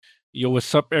Yo,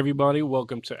 what's up, everybody?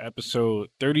 Welcome to episode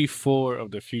 34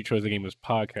 of the Future of the Gamers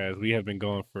podcast. We have been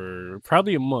going for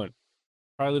probably a month,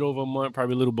 probably a little over a month,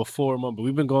 probably a little before a month, but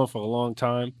we've been going for a long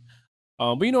time.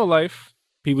 But life,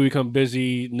 people become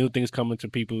busy, new things come into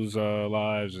people's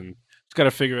lives, and just got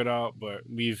to figure it out. But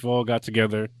we've all got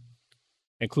together,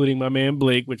 including my man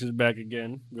Blake, which is back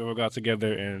again. We all got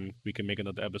together, and we can make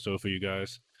another episode for you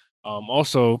guys.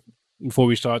 Also, before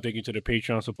we start, thank you to the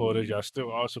Patreon supporters. Y'all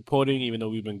still are supporting, even though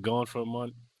we've been gone for a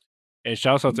month. And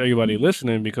shouts out to everybody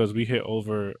listening because we hit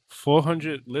over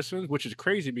 400 listens, which is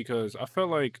crazy because I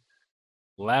felt like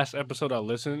last episode I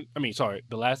listened, the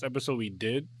last episode we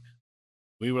did,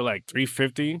 we were like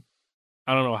 350.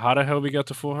 I don't know how the hell we got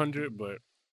to 400, but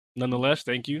nonetheless,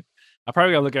 thank you. I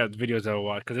probably gotta look at videos that I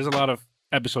watch because there's a lot of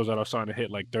episodes that are starting to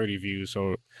hit like 30 views.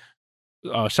 So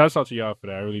shouts out to y'all for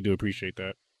that. I really do appreciate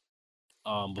that.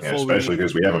 Yeah, Before we especially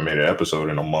because we haven't made an episode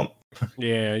in a month.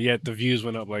 Yeah, the views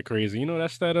went up like crazy.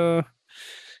 That's that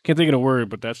can't think of the word,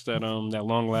 but that's that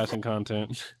long lasting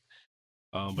content.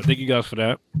 But thank you guys for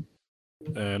that.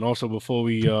 And also before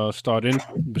we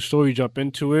before we jump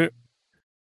into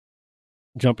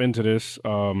this,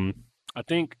 I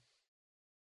think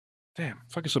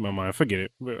fucking slipped my mind. Forget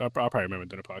it. I'll probably remember it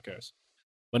during the podcast.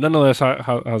 But nonetheless,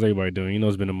 how's everybody doing?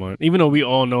 It's been a month. Even though we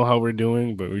all know how we're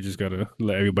doing, but we just gotta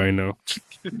let everybody know.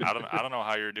 I don't know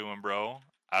how you're doing, bro.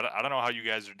 I don't know how you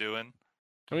guys are doing.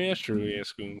 I mean, that's true. Yeah,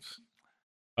 Scoons.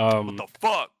 What the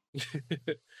fuck?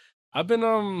 I've been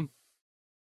on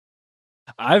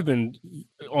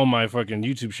my fucking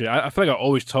YouTube shit. I feel like I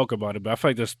always talk about it, but I feel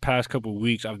like this past couple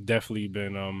weeks I've definitely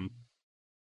been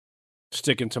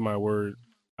sticking to my word.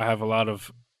 I have a lot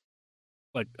of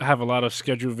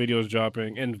scheduled videos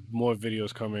dropping and more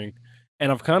videos coming.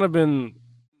 And I've kind of been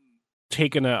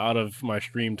taking that out of my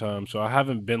stream time, so I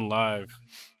haven't been live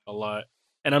a lot.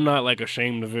 And I'm not like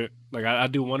ashamed of it. Like I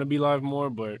do want to be live more,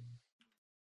 but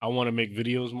I want to make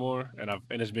videos more, and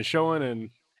it's been showing.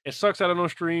 And it sucks that I don't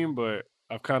stream, but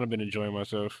I've kind of been enjoying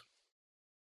myself.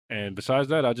 And besides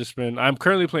that, I'm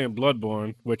currently playing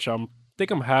Bloodborne, which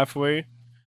think I'm halfway.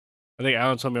 I think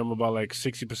Alan told me I'm about like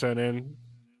 60% in.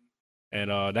 And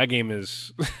that game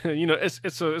is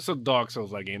it's a Dark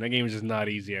Souls like game. That game is just not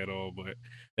easy at all, but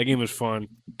that game is fun.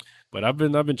 But I've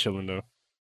been chilling though.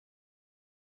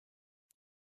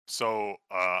 So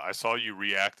I saw you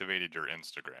reactivated your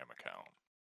Instagram account.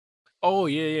 Oh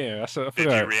yeah. I forgot. Did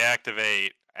you reactivate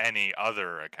any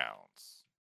other accounts?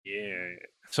 Yeah.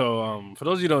 So for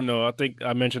those of you who don't know, I think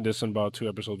I mentioned this in about 2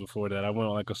 episodes before that. I went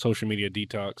on like a social media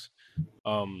detox.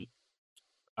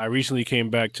 I recently came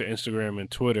back to Instagram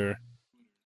and Twitter.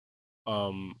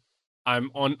 I'm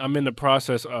in the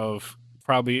process of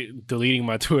probably deleting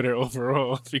my Twitter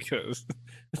overall because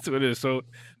Twitter is so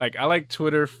like I like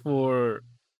Twitter for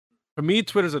me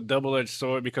Twitter's a double-edged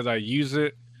sword because I use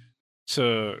it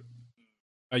to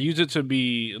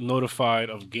be notified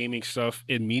of gaming stuff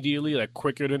immediately, like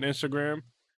quicker than Instagram.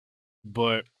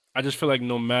 But I just feel like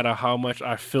no matter how much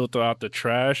I filter out the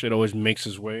trash, it always makes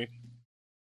its way.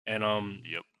 And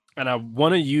Yep. and I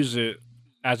want to use it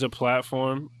as a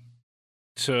platform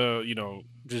to,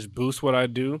 just boost what I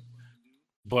do.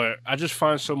 But I just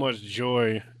find so much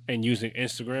joy in using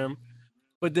Instagram.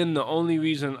 But then the only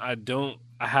reason I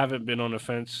haven't been on the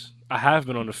fence. I have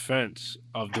been on the fence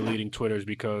of deleting Twitter is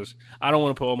because I don't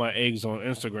want to put all my eggs on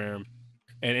Instagram,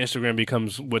 and Instagram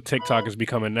becomes what TikTok is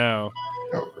becoming now.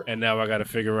 And now I got to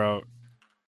figure out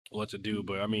what to do.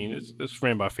 But I mean, it's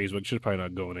ran by Facebook. It should probably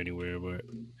not going anywhere. But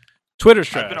Twitter's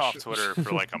trash. I've been off Twitter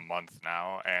for like a month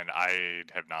now, and I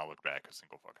have not looked back a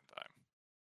single fucking time.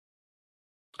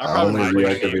 I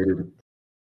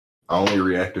only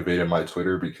reactivated my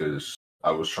Twitter because I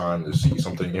was trying to see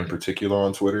something in particular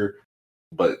on Twitter,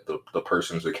 but the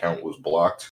person's account was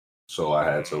blocked, so I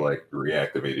had to like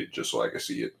reactivate it just so I could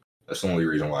see it. That's the only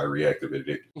reason why I reactivated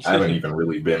it. I haven't even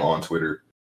really been on Twitter.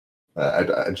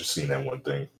 I just seen that one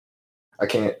thing. I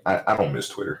don't miss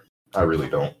Twitter. I really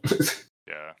don't.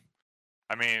 Yeah.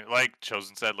 I mean, like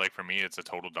Chosen said, like for me, it's a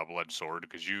total double-edged sword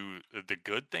because the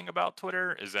good thing about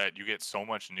Twitter is that you get so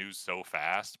much news so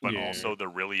fast, but also the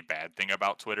really bad thing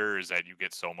about Twitter is that you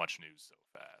get so much news so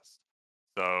fast.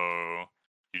 So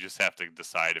you just have to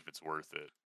decide if it's worth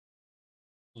it.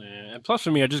 Yeah, and plus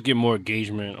for me, I just get more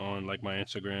engagement on like my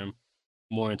Instagram,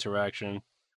 more interaction.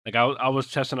 Like I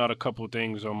was testing out a couple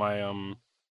things on my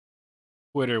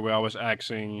Twitter where I was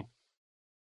asking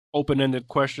open-ended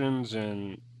questions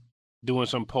and doing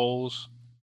some polls,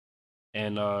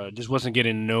 and just wasn't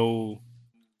getting no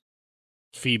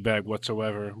feedback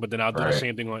whatsoever. But then I'll do the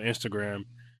same thing on Instagram,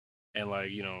 and like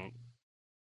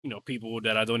people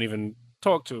that I don't even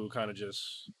talk to kind of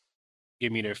just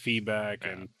give me their feedback,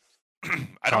 and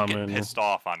I don't get Common. pissed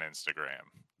off on Instagram.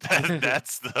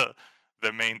 That's the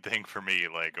main thing for me.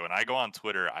 Like when I go on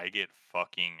Twitter, I get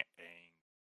fucking angry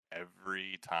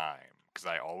every time because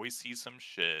I always see some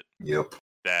shit Yep.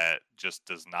 that just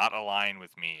does not align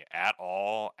with me at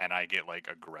all, and I get like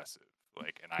aggressive.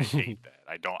 Like, and I hate that.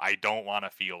 I don't want to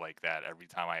feel like that every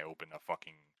time I open a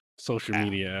fucking Social app.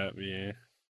 media app, yeah.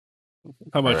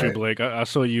 How about you, Right. Blake? I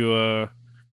saw you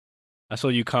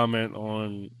comment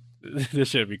on this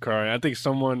should be crying. I think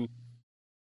someone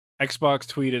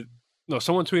tweeted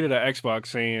at Xbox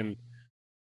saying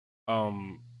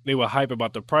they were hype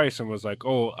about the price and was like,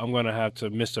 "Oh, I'm gonna have to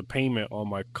miss a payment on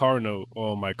my car note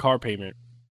or my car payment,"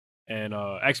 and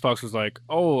Xbox was like,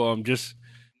 "Oh, just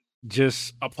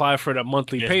apply for the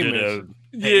monthly Just do payments."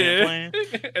 the payment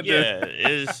plan. And Yeah, then-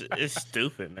 it's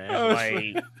stupid, man. I was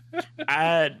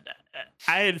Like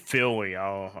I feel what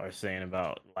y'all are saying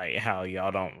about like how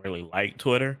y'all don't really like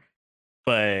Twitter,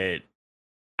 but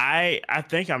I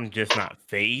think I'm just not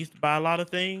phased by a lot of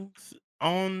things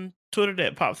on Twitter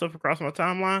that pops up across my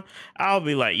timeline. I'll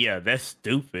be like, yeah, that's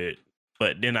stupid,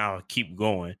 but then I'll keep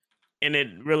going. And it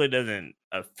really doesn't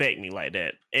affect me like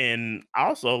that. And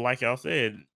also, like y'all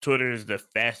said, Twitter is the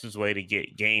fastest way to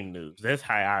get game news. That's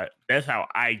how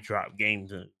I drop game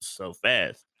news so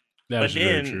fast. That's But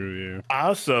very then true. Yeah.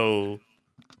 also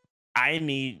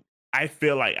I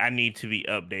feel like I need to be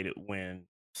updated when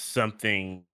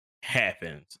something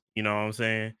happens. You know what I'm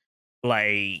saying?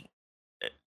 Like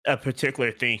a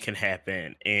particular thing can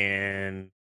happen and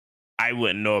I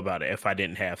wouldn't know about it if I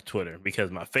didn't have Twitter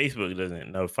because my Facebook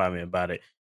doesn't notify me about it.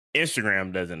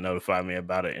 Instagram doesn't notify me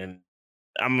about it. And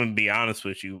I'm gonna be honest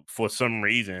with you, for some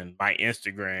reason, my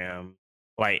Instagram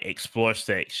like explore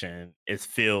section is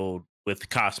filled with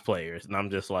cosplayers. And I'm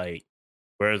just like,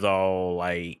 where's all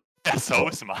like Yeah, so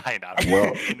is mine. I don't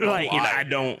Well, know like, and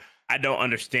why. I don't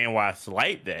understand why it's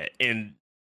like that. And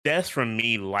that's from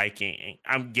me liking.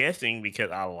 I'm guessing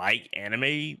because I like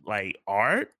anime, like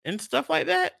art and stuff like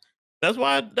that. That's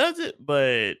why it does it.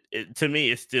 But to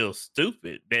me, it's still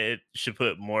stupid that it should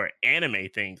put more anime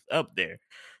things up there.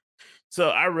 So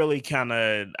I really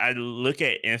I look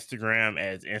at Instagram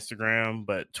as Instagram,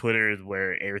 but Twitter is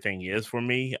where everything is for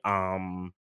me.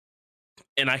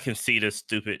 And I can see the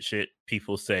stupid shit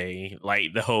people say,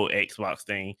 like the whole Xbox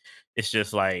thing. It's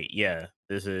just like, yeah,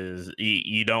 this is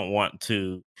you don't want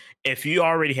to. If you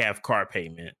already have car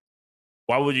payment,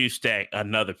 why would you stack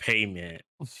another payment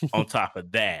on top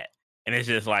of that? And it's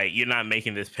just like you're not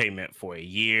making this payment for a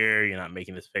year, you're not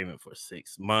making this payment for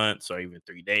 6 months or even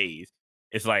 3 days.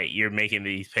 It's like you're making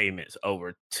these payments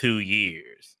over 2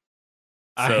 years.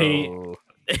 I hate. So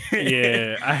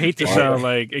Yeah, I hate to Why? sound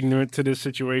like ignorant to this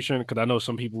situation because I know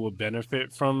some people will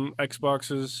benefit from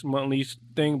Xbox's monthly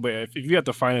thing, but if you have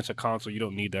to finance a console, you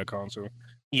don't need that console.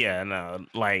 Yeah, no,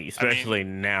 like especially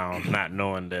now, not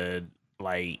knowing the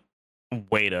like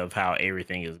weight of how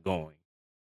everything is going.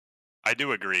 I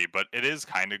do agree, but it is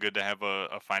kind of good to have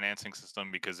a financing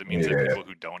system because it means that Yeah. people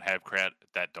who don't have credit,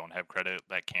 that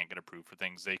can't get approved for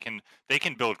things, they can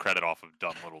build credit off of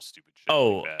dumb little stupid shit.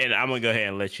 Oh, like that. and I'm gonna go ahead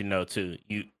and let you know too.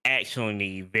 You actually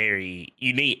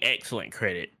need excellent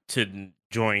credit to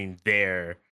join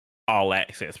their all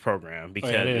access program because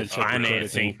they it's check your credit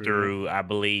financing thing for you. through, I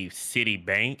believe,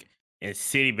 Citibank, and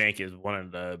Citibank is one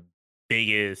of the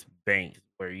biggest banks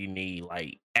where you need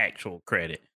like actual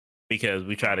credit. Because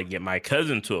we tried to get my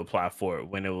cousin to apply for it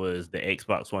when it was the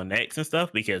Xbox One X and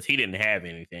stuff because he didn't have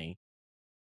anything.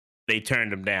 They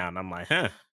turned him down. I'm like,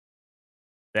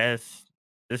 this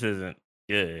isn't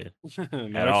good. No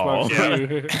At all.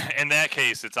 Xbox Yeah, in that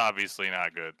case, it's obviously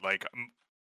not good. Like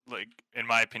in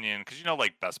my opinion, because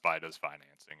like Best Buy does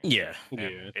financing. Yeah.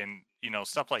 And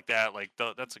stuff like that. Like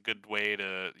that's a good way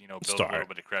to build a Start. little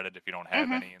bit of credit if you don't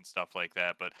have any and stuff like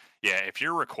that. But yeah, if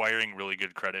you're requiring really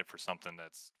good credit for something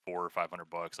that's $400 or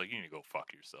 $500, like you need to go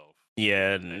fuck yourself.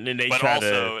 Yeah, and then they But try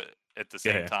also to at the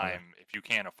same ahead, go ahead. time, if you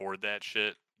can't afford that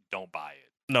shit, don't buy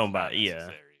it. no, It's not but yeah.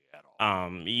 necessary at all.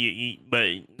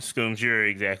 But Scooms, you're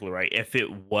exactly right. If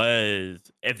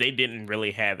they didn't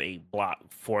really have a block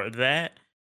for that,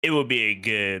 it would be a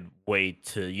good way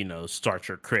to start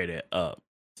your credit up,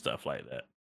 stuff like that.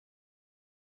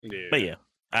 Yeah. But yeah,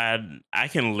 I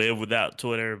can live without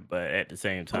Twitter, but at the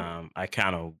same time, I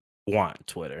kind of want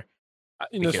Twitter.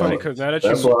 It's funny because now that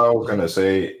That's you what I was gonna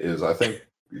say. Is I think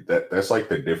that's like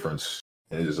the difference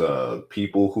is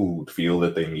people who feel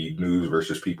that they need news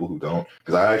versus people who don't.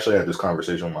 Because I actually had this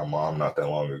conversation with my mom not that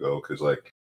long ago. Because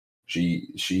like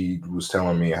she was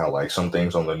telling me how like some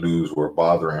things on the news were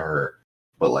bothering her,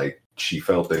 but like she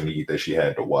felt the need that she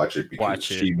had to watch it because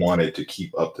she wanted to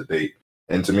keep up to date.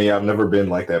 And to me, I've never been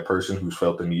like that person who's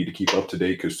felt the need to keep up to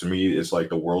date, because to me, it's like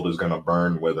the world is going to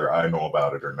burn whether I know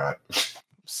about it or not.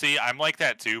 See, I'm like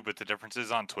that too, but the difference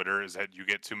is on Twitter is that you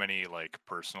get too many like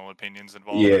personal opinions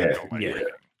involved. Yeah, And I don't like yeah. reading.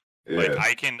 Yeah.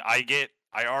 Like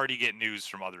I already get news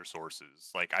from other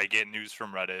sources. Like I get news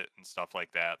from Reddit and stuff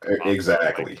like that.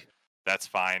 Exactly. Like, that's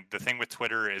fine. The thing with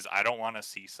Twitter is I don't want to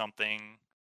see something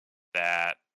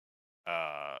that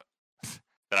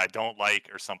that I don't like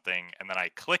or something, and then I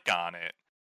click on it,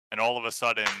 and all of a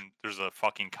sudden there's a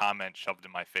fucking comment shoved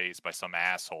in my face by some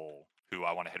asshole who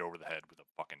I want to hit over the head with a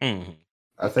fucking. Mm-hmm.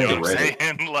 I think You know what I'm Reddit,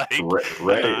 saying? Like,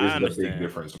 Reddit is the big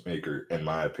difference maker, in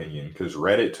my opinion, because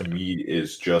Reddit to me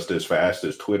is just as fast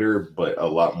as Twitter, but a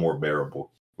lot more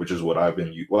bearable, which is what I've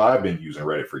been. I've been using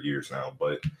Reddit for years now,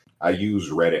 but I use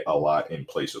Reddit a lot in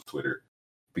place of Twitter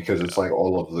because it's like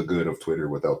all of the good of Twitter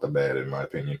without the bad, in my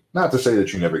opinion. Not to say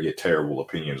that you never get terrible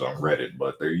opinions on Reddit,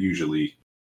 but they're usually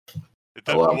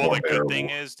a lot more the bearable. good thing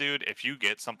is, dude, if you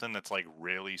get something that's like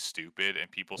really stupid and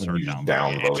people start You just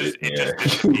downvoting it, just yeah.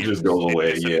 disappears. It just goes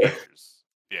away, yeah.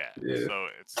 Yeah. Yeah. So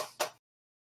it's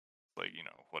like, you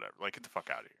know, whatever. Like, get the fuck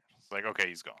out of here. It's like, okay,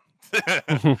 he's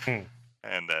gone.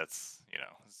 And that's, you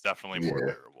know, it's definitely more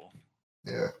bearable.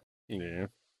 Yeah. Yeah.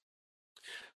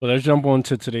 Well, let's jump on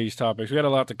to today's topics. We got a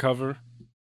lot to cover.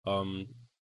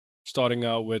 Starting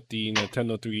out with the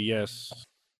Nintendo 3DS.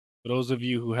 For those of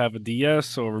you who have a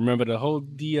DS or remember the whole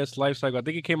DS life cycle, I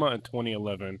think it came out in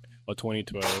 2011 or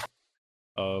 2012.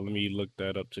 Let me look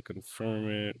that up to confirm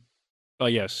it. Oh,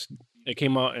 yes. It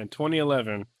came out in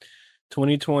 2011.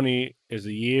 2020 is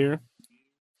a year.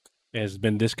 It has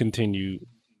been discontinued.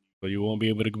 So you won't be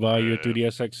able to buy your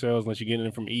 3DS XLs unless you're getting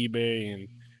it from eBay, and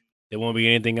there won't be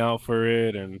anything out for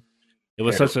it. And it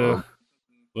was such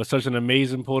an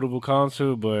amazing portable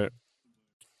console, but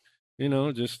you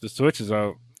know, just the Switch is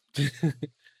out.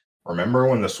 Remember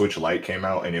when the Switch Lite came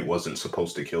out and it wasn't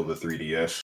supposed to kill the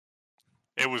 3DS?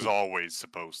 It was always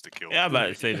supposed to kill. Yeah, I'm about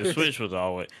to say the Switch was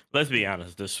always. Let's be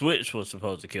honest, the Switch was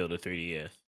supposed to kill the 3DS.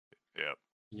 Yep.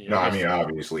 Yeah, No, I mean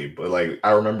obviously, but like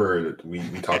I remember we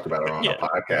talked about it on Yeah. a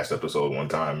podcast episode one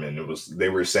time, and they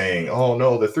were saying, "Oh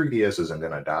no, the 3DS isn't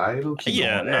gonna die; it'll keep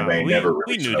Yeah, going." And no, they never we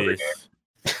released knew another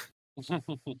this.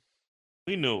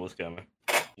 We knew it was coming.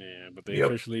 Yeah, but they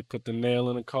officially put the nail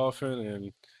in the coffin,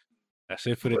 and that's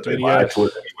it for the But they lied 3DS. to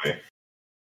it anyway.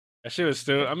 That shit was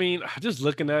still. I mean, just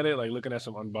looking at it, like looking at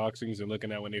some unboxings and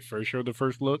looking at when they first showed the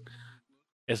first look,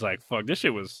 it's like fuck. This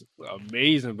shit was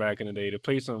amazing back in the day to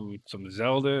play some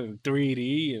Zelda in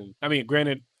 3D. And I mean,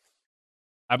 granted,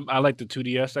 I like the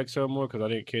 2DS XL more because I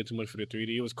didn't care too much for the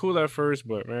 3D. It was cool at first,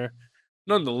 but man,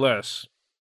 nonetheless,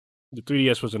 the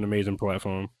 3DS was an amazing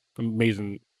platform,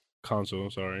 amazing console.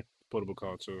 Sorry, portable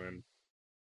console, and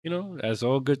you know, as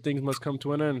all good things must come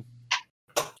to an end.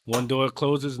 One door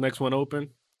closes, next one open.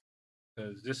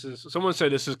 This is someone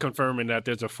said this is confirming that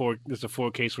there's a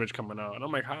 4K Switch coming out, and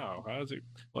I'm like, how is it?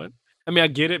 What? I mean, I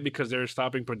get it because they're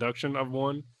stopping production of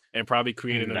one and probably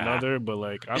creating another, but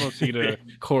like, I don't see the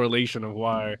correlation of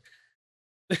why.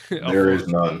 There is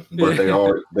none, but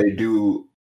they do.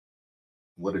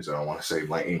 What is it? I want to say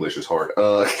my English is hard.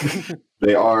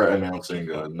 They are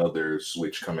announcing another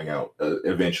Switch coming out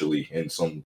eventually in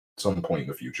some point in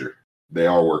the future. They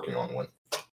are working on one.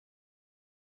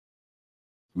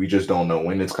 We just don't know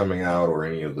when it's coming out or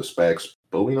any of the specs,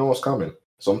 but we know it's coming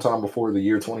sometime before the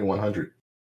year 2100.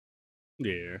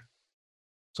 Yeah.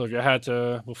 So if you had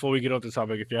to, before we get off the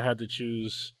topic, if you had to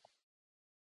choose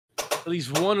at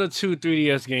least one or two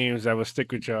 3DS games that would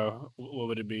stick with y'all, what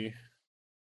would it be?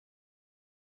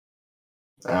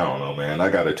 I don't know, man. I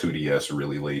got a 2DS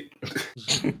really late.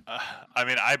 I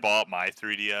mean, I bought my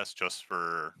 3DS just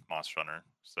for Monster Hunter,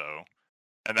 so,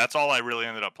 and that's all I really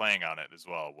ended up playing on it as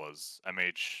well was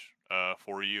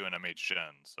MH4U and MH Gen.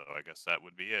 So I guess that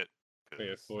would be it.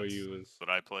 Yeah, 4U is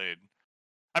what I played.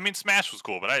 I mean, Smash was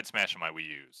cool, but I had Smash on my Wii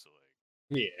U, so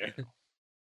like. Yeah.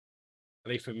 I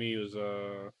think for me it was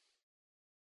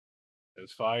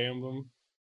Fire Emblem.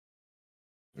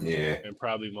 Yeah. And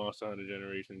probably Monster Hunter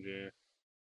Generations, yeah.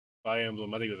 Fire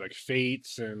Emblem, I think it was like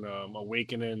Fates and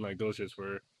Awakening, like those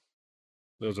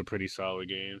are pretty solid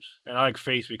games. And I like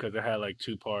Fates because it had like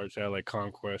two parts. It had like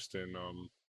Conquest and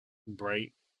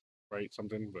Bright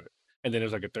something, and then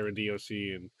there's like a third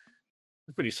DLC, and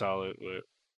it's pretty solid, but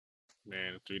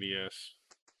man, 3DS.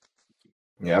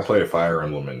 Yeah, I played Fire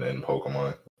Emblem and then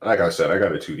Pokemon. Like I said, I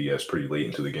got a 2DS pretty late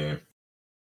into the game.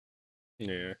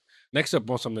 Yeah. Next up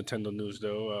on some Nintendo news,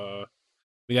 though,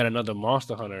 we got another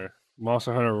Monster Hunter.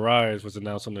 Monster Hunter Rise was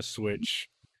announced on the Switch,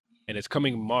 and it's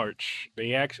coming March.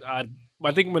 I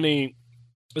think this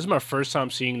is my first time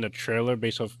seeing the trailer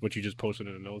based off what you just posted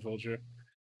in the Nose Vulture.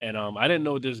 And I didn't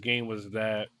know this game was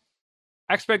that.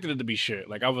 I expected it to be shit.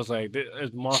 Like I was like,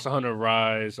 it's Monster Hunter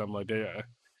Rise. I'm like,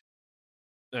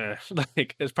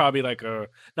 like it's probably like a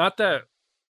not that.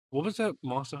 What was that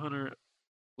Monster Hunter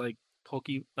like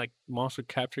like monster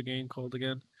capture game called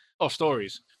again? Oh,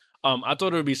 Stories. I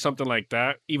thought it would be something like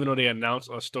that, even though they announced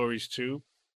Stories too.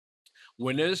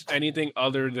 When there's anything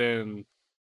other than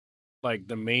like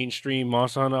the mainstream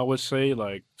Monster Hunter, I would say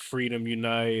like Freedom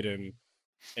Unite and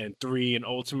 3 and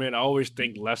Ultimate, I always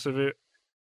think less of it.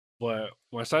 But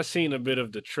once I seen a bit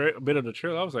of the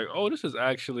trailer, I was like, oh, this is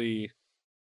actually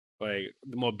like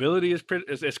the mobility is pretty,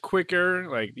 it's quicker.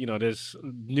 Like there's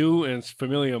new and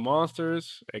familiar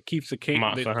monsters. It keeps the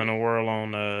Monster Hunter World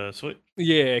on Switch.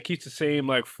 yeah, it keeps the same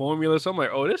like formula. So I'm like,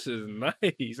 oh, this is nice,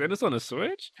 and it's on the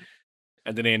Switch.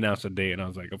 And then they announced a date, and I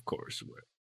was like, of course.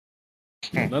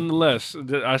 But nonetheless,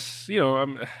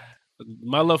 I'm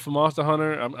my love for Monster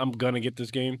Hunter. I'm gonna get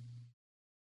this game,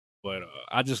 but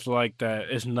I just like that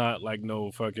it's not like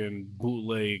no fucking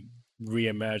bootleg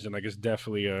reimagined. Like it's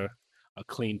definitely a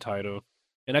clean title,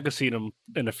 and I could see them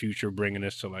in the future bringing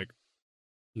this to like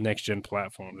next gen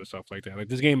platforms and stuff like that. Like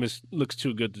this game looks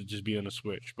too good to just be on the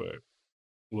Switch, but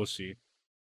we'll see.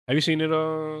 Have you seen it,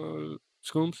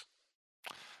 Scooms?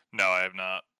 No, I have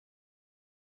not.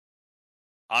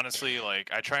 Honestly,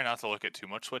 like I try not to look at too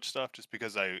much Switch stuff just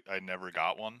because I never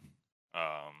got one.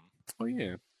 Oh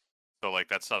yeah, So like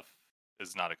that stuff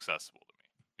is not accessible to me.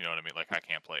 You know what I mean? Like I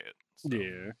can't play it. So.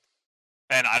 yeah.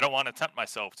 And I don't want to tempt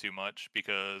myself too much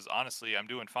because honestly, I'm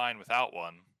doing fine without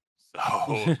one.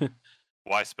 So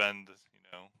why spend,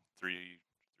 $300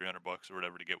 or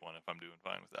whatever to get one if I'm doing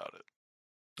fine without it?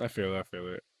 I feel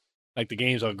it. Like the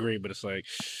games are great, but it's like,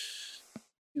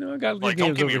 I got these Like,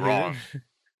 games don't get me over here. wrong.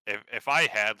 If I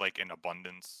had like an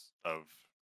abundance of,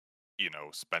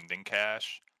 spending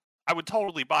cash, I would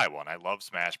totally buy one. I love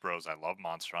Smash Bros. I love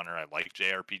Monster Hunter. I like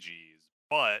JRPGs,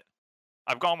 but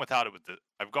I've gone without it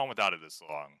this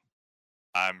long.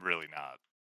 I'm really not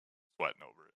sweating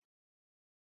over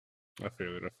it. I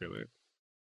feel it.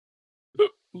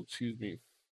 Excuse me.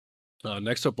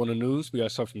 Next up on the news, we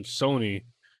got stuff from Sony.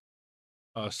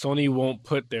 Sony won't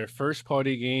put their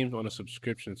first-party games on a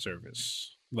subscription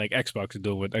service like Xbox is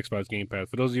doing with Xbox Game Pass.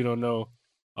 For those of you who don't know,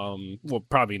 well,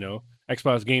 probably know,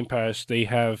 Xbox Game Pass, they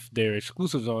have their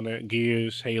exclusives on it: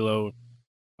 Gears, Halo,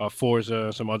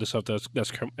 Forza, some other stuff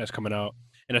that's coming out.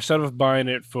 And instead of buying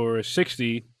it for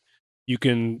 $60, you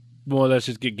can more or less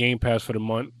just get Game Pass for the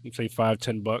month, say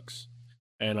 $5-10,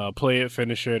 and play it,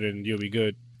 finish it, and you'll be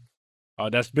good.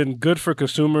 That's been good for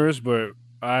consumers, but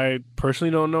I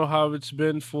personally don't know how it's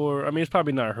been for. I mean, it's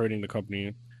probably not hurting the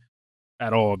company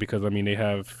at all because they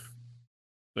have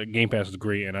the Game Pass is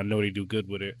great, and I know they do good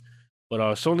with it. But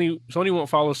Sony won't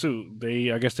follow suit.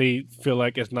 I guess they feel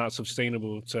like it's not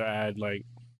sustainable to add like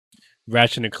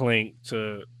Ratchet and Clank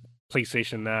to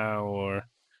PlayStation Now or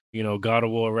God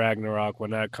of War Ragnarok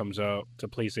when that comes out to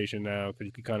PlayStation Now because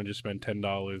you can kind of just spend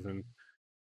 $10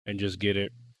 and just get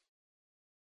it.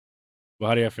 Well,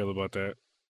 how do you feel about that?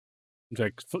 It's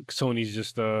like Sony's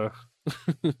just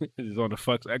is on the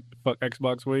fuck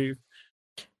Xbox wave.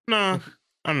 No,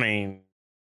 I mean,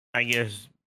 I guess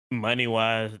money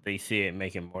wise, they see it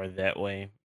making more that way.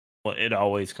 Well, it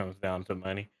always comes down to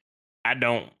money. I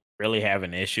don't really have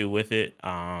an issue with it.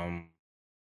 Yeah,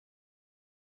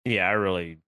 I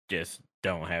really just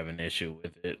don't have an issue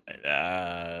with it.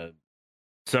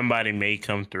 Somebody may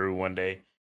come through one day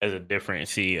as a different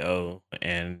CEO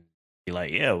and be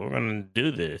like, "Yeah, we're gonna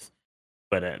do this,"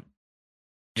 but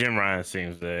Jim Ryan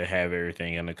seems to have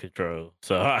everything under control,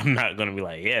 so I'm not gonna be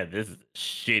like, "Yeah, this is a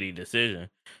shitty decision."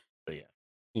 But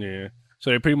yeah.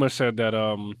 So they pretty much said that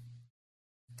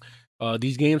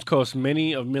these games cost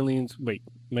many millions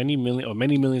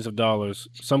of dollars.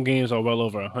 Some games are well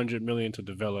over $100 million to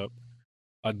develop.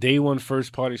 A day one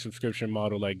first party subscription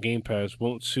model like Game Pass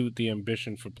won't suit the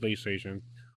ambition for PlayStation.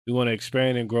 We want to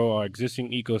expand and grow our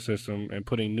existing ecosystem, and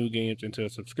putting new games into a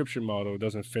subscription model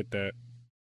doesn't sit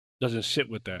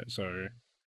with that. Sorry,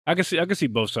 I can see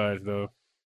both sides though.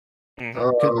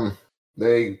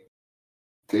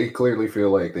 They clearly feel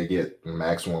like they get the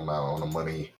maximum amount of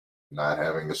money not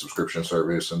having a subscription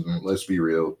service, and let's be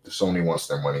real, Sony wants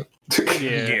their money.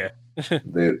 Yeah.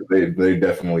 They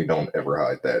definitely don't ever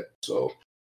hide that, so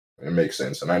it makes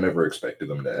sense. And I never expected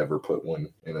them to ever put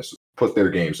their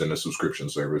games in a subscription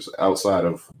service outside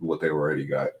of what they already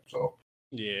got. So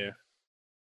yeah,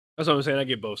 that's what I'm saying. I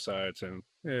get both sides, and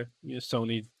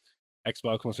Sony,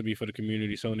 Xbox wants to be for the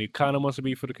community. Sony kind of wants to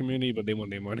be for the community, but they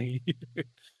want their money.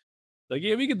 Like,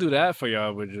 yeah, we could do that for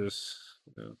y'all, but just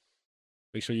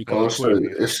make sure you come. It's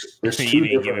you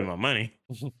didn't give me my money.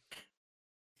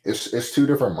 it's two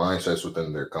different mindsets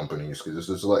within their companies because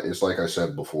it's like I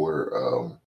said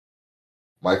before.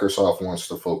 Microsoft wants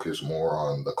to focus more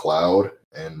on the cloud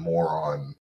and more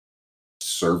on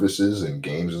services and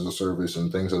games as a service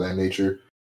and things of that nature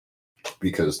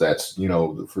because that's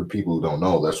for people who don't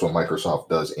know, that's what Microsoft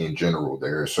does in general.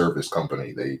 They're a service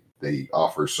company. They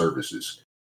offer services.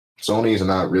 Sony's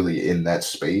not really in that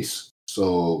space,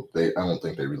 so I don't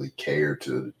think they really care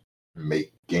to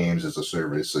make games as a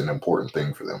service an important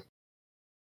thing for them.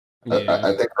 Yeah.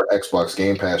 I think for Xbox,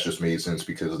 Game Pass just made sense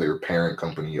because their parent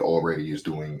company already is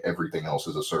doing everything else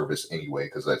as a service anyway,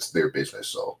 because that's their business.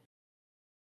 So,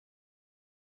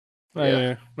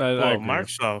 Yeah, I Well, agree.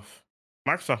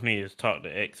 Microsoft needs to talk to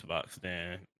Xbox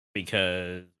then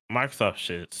because Microsoft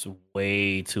shit's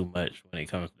way too much when it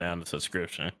comes down to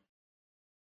subscription.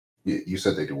 You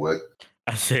said they do what?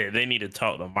 I said they need to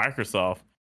talk to Microsoft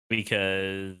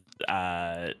because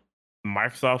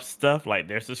Microsoft stuff, like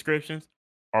their subscriptions,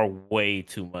 are way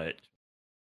too much.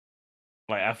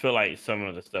 Like I feel like some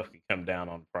of the stuff could come down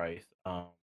on price.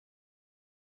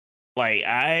 Like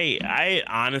I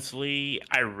honestly,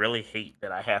 I really hate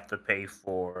that I have to pay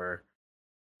for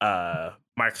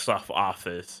Microsoft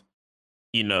Office,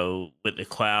 with the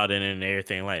cloud and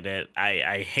everything like that.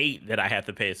 I hate that I have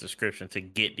to pay a subscription to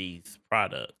get these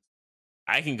products.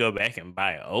 I can go back and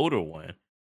buy an older one,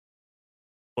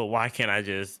 but why can't I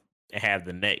just have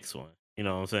the next one? You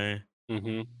know what I'm saying?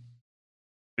 Mm-hmm.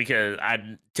 Because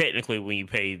technically when you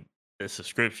pay the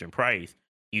subscription price,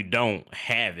 you don't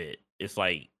have it. It's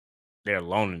like they're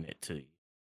loaning it to you.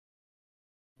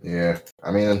 Yeah,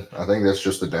 I mean, I think that's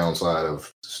just the downside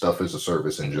of stuff as a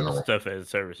service in general. Stuff as a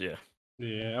service, yeah.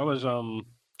 Yeah, I was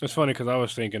it's funny because I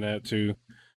was thinking that too.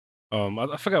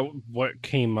 I forgot what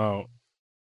came out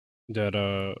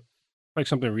that like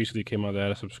something recently came out that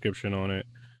had a subscription on it,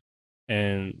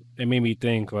 and it made me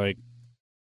think like,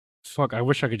 fuck, I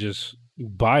wish I could just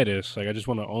buy this. Like, I just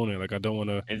want to own it. Like, I don't want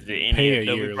to Is there any pay a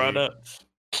Adobe yearly. products?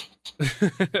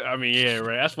 I mean, yeah,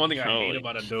 right. That's one thing I hate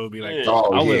about Adobe. Like,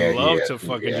 Oh, I would yeah, love yeah, to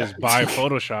fucking yeah. just buy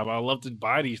Photoshop. I love to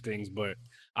buy these things, but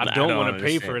I don't want to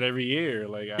pay for it every year.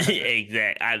 Like,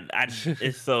 exactly.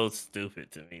 It's so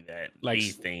stupid to me that Like,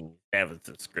 these things have a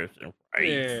subscription price.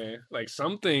 yeah, like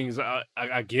some things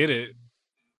I get it,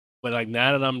 but like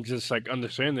now that I'm just like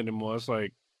understanding it more, it's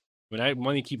like when that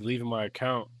money keep leaving my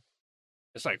account,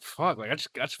 it's like fuck. Like I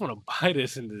just want to buy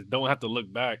this and just don't have to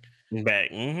look back.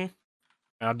 Mm-hmm.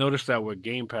 And I noticed that with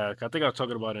Game Pass. I think I was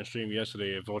talking about it in stream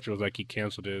yesterday. If Vulture was like he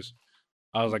canceled his,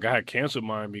 I was like I had canceled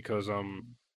mine because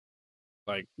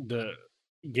like the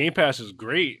Game Pass is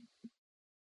great,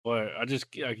 but I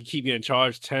keep getting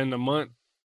charged 10 a month,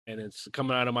 and it's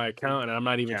coming out of my account, and I'm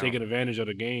not even taking advantage of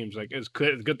the games. Like it's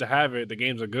good to have it. The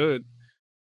games are good,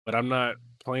 but I'm not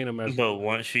playing them as. But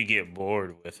once you get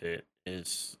bored with it,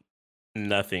 it's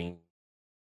nothing.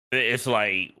 It's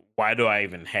like, why do I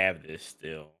even have this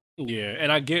still? Yeah,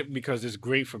 and I get because it's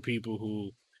great for people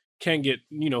who can get,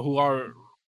 who are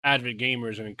avid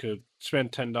gamers and could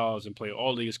spend $10 and play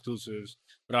all the exclusives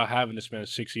without having to spend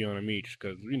 60 on them each.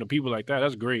 Because people like that,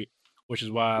 that's great, which is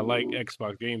why I like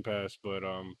Xbox Game Pass. But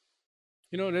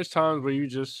there's times where you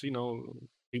just, people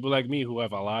like me who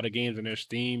have a lot of games in their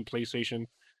Steam, PlayStation,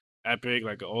 Epic,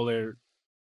 like all their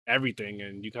everything,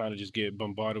 and you kind of just get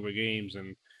bombarded with games.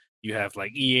 And you have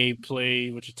like EA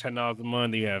Play, which is $10 a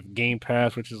month. You have Game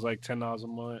Pass, which is like $10 a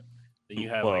month. Then you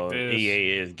have like this.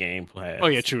 EA is Game Pass. Oh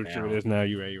yeah, true. It is now.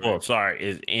 You're right. Well, sorry,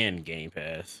 is in Game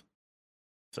Pass.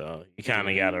 So you kind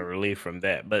of got a relief from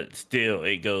that, but still,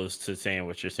 it goes to saying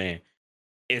what you're saying.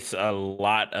 It's a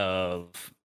lot of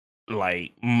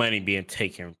like money being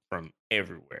taken from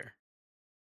everywhere.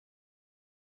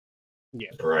 Yeah.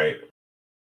 Right.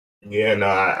 Yeah, no,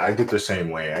 I get the same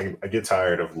way. I get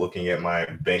tired of looking at my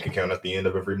bank account at the end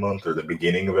of every month or the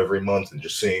beginning of every month and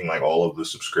just seeing like all of the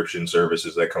subscription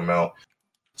services that come out.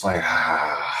 It's like,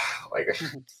 like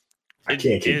I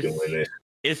can't keep doing this.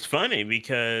 It's funny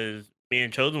because me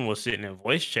and Chosen was sitting in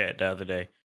voice chat the other day,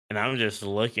 and I'm just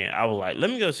looking. I was like,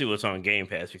 let me go see what's on Game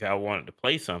Pass because I wanted to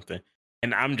play something,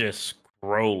 and I'm just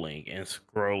scrolling and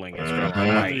scrolling and scrolling.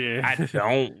 Mhm. Like, I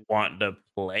don't want to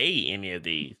play any of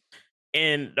these.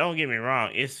 And don't get me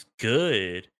wrong, it's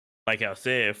good, like I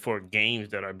said, for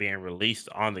games that are being released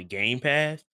on the Game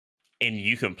Pass, and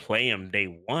you can play them day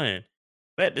one.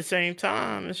 But at the same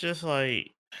time, it's just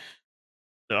like,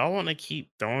 do I want to keep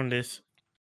throwing this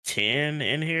 10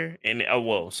 in here? And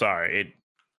sorry,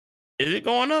 is it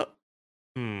going up?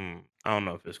 I don't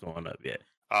know if it's going up yet.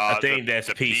 I think that's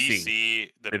the PC.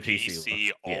 The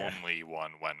PC only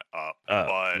one went up,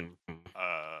 but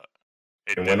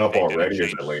it went up already or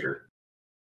is it later?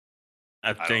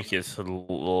 I think it's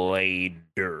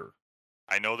later.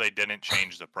 I know they didn't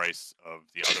change the price of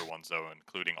the other ones though,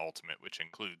 including Ultimate, which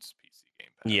includes PC Game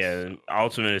Pass. Yeah, so.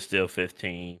 Ultimate is still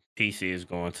 $15. PC is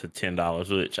going to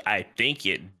 $10, which I think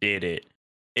it did it.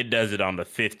 It does it on the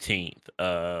 15th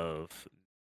of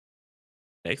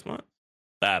next month.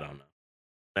 I don't know.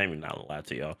 Let me not lie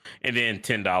to y'all. And then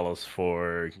 $10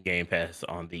 for Game Pass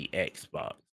on the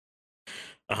Xbox.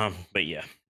 But yeah,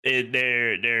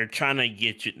 they're trying to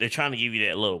get you. They're trying to give you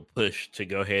that little push to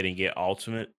go ahead and get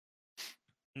Ultimate.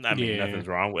 I mean, nothing's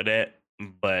wrong with that,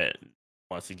 but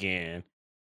once again,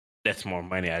 that's more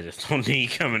money I just don't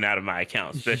need coming out of my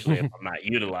account, especially if I'm not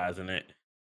utilizing it.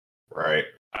 Right.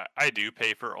 I do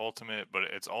pay for Ultimate, but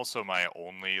it's also my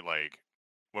only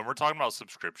when we're talking about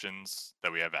subscriptions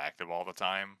that we have active all the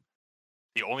time.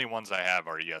 The only ones I have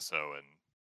are ESO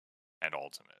and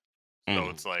Ultimate. So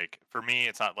it's like for me,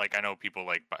 it's not like I know people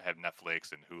have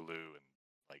Netflix and Hulu and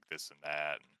like this and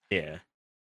that. And yeah.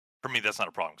 For me, that's not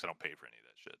a problem because I don't pay for any of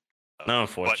that shit. No,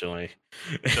 unfortunately.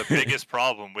 The biggest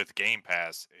problem with Game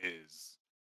Pass is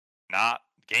not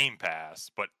Game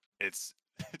Pass, but it's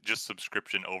just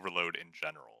subscription overload in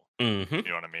general. Mm-hmm. You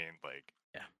know what I mean? Like,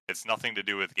 yeah, it's nothing to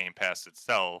do with Game Pass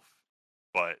itself,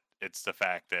 but it's the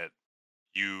fact that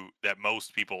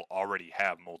most people already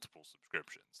have multiple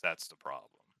subscriptions. That's the problem.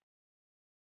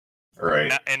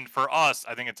 Right. And for us,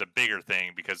 I think it's a bigger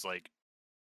thing because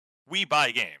we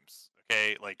buy games,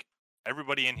 okay? Like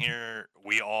everybody in here,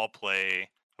 we all play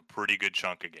a pretty good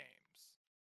chunk of games.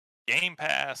 Game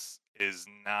Pass is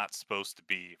not supposed to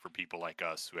be for people like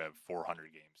us who have 400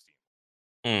 games.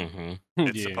 Mm-hmm.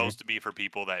 It's supposed to be for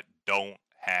people that don't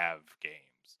have games.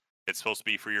 It's supposed to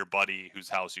be for your buddy whose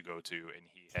house you go to and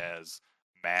he has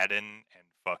Madden and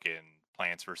fucking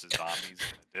Plants vs. Zombies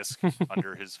in a disc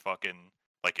under his fucking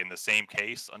in the same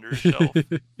case under his shelf.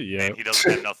 Yeah. And he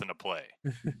doesn't have nothing to play.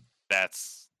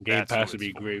 That's Game Pass would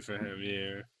be great for him,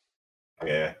 yeah.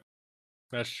 Yeah.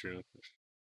 That's true.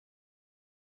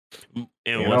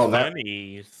 And what's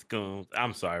funny,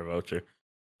 I'm sorry, Vulture.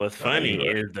 What's funny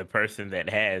is the person that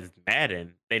has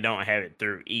Madden, they don't have it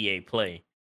through EA Play.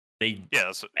 They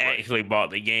actually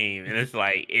bought the game, and it's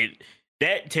like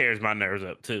that tears my nerves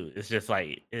up too. It's just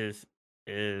like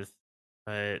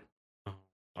but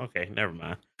okay, never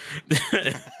mind.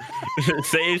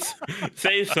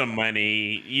 save some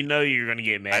money. You know you're gonna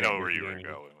get mad. I know where you were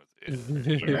going with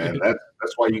it. Man,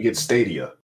 that's why you get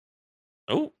Stadia.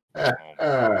 Oh.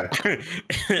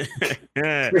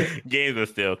 Games are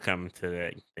still coming to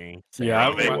that thing. So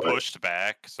yeah, they pushed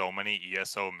back so many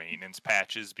ESO maintenance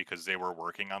patches because they were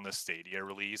working on the Stadia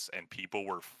release, and people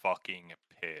were fucking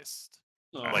pissed.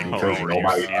 Nobody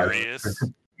serious?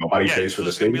 Nobody pays for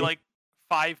the Stadia. Be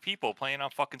 5 people playing on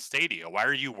fucking Stadia. Why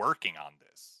are you working on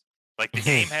this? Like the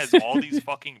game has all these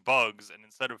fucking bugs, and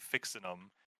instead of fixing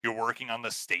them, you're working on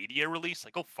the Stadia release.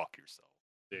 Like, go fuck yourself.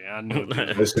 Yeah, I know.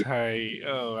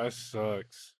 Oh, that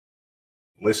sucks.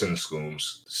 Listen,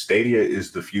 Scooms, Stadia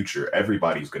is the future.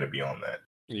 Everybody's gonna be on that.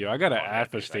 Yeah, I got an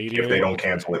ad for Stadia. If they don't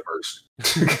cancel it first.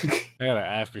 I got an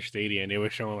ad for Stadia, and they were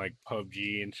showing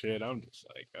PUBG and shit. I'm just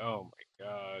like, oh my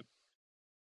god.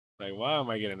 Like, why am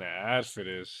I getting an ad for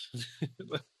this?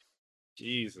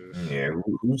 Jesus. Yeah,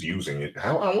 who's using it?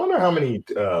 I wonder how many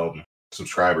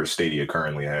subscribers Stadia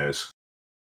currently has.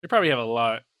 They probably have a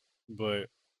lot, but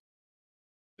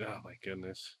oh my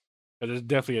goodness. But there's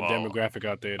definitely a demographic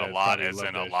out there. A lot as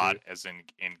in a lot as in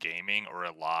gaming, or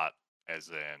a lot as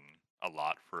in a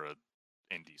lot for an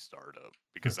indie startup?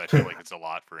 Because I feel like it's a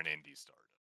lot for an indie startup.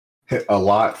 A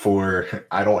lot for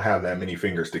I don't have that many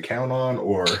fingers to count on,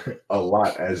 or a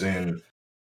lot as in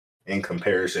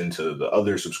comparison to the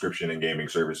other subscription and gaming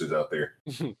services out there?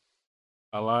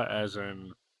 A lot as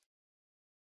in,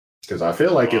 because I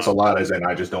feel like it's a lot as in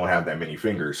I just don't have that many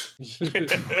fingers.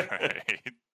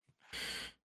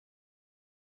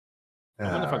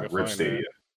 Right. Rip Stadia.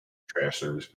 Trash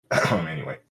service.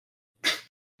 Anyway.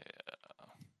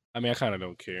 I mean, I kind of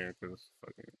don't care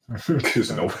because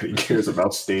nobody cares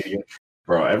about Stadia.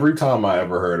 Bro, every time I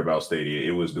ever heard about Stadia,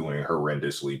 it was doing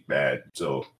horrendously bad.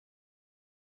 So,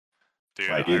 dude,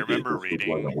 I remember reading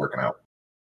it wasn't working out.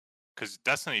 Because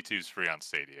Destiny 2 is free on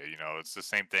Stadia. You know, it's the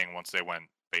same thing. Once they went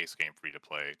base game free to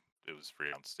play, it was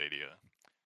free on Stadia.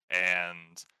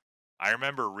 And I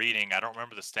remember reading, I don't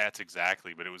remember the stats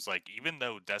exactly, but it was even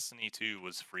though Destiny 2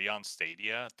 was free on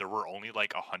Stadia, there were only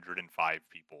 105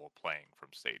 people playing from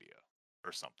Stadia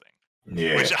or something.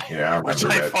 Yeah, which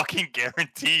I fucking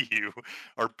guarantee you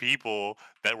are people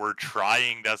that were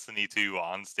trying Destiny 2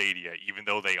 on Stadia, even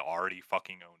though they already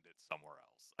fucking owned it somewhere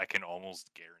else. I can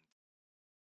almost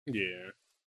guarantee.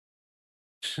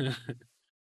 Yeah.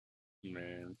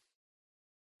 Man.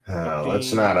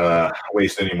 Let's not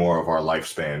waste any more of our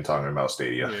lifespan talking about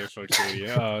Stadia. Yeah, fuck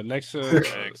Stadia. Next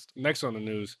on the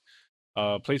news,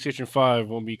 PlayStation 5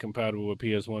 won't be compatible with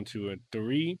PS1, 2, and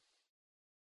 3.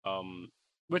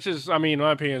 Which is, I mean, in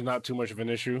my opinion, is not too much of an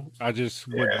issue. I just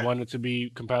would want it to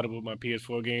be compatible with my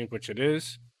PS4 games, which it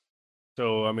is.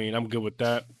 So, I mean, I'm good with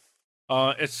that.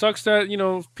 It sucks that,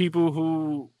 people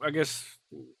who, I guess,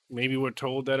 maybe were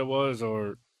told that it was,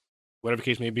 or whatever the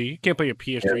case may be, you can't play your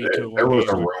PS3 to there was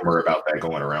a rumor about that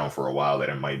going around for a while that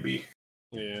it might be.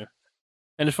 Yeah.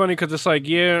 And it's funny because it's like,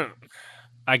 yeah,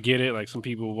 I get it. Like, some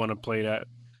people want to play that,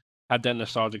 have that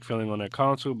nostalgic feeling on their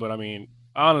console. But, I mean,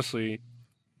 honestly,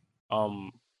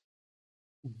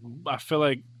 I feel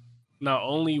like not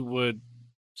only would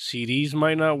CDs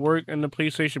might not work in the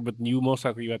PlayStation, but you most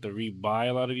likely you have to rebuy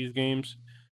a lot of these games.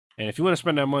 And if you want to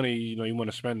spend that money, you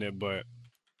want to spend it. But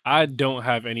I don't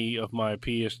have any of my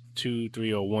PS2,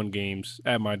 3, or 1 games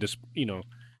at my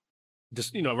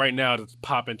right now to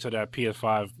pop into that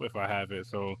PS5 if I have it.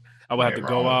 So I would have to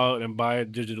go out and buy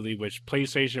it digitally, which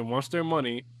PlayStation wants their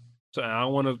money. So I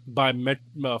don't want to buy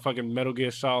fucking Metal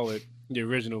Gear Solid, the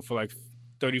original, for like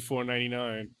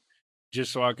 $34.99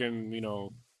 just so I can,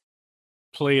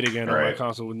 play it again on my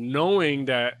console, knowing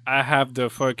that I have the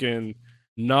fucking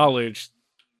knowledge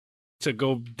to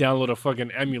go download a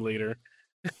fucking emulator.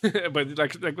 But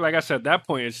like I said, at that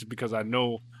point, it's just because I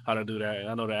know how to do that, and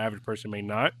I know the average person may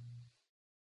not.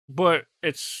 But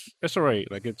it's all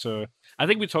right. Like, I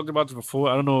think we talked about this before.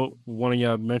 I don't know, one of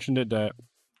y'all mentioned it, that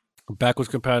backwards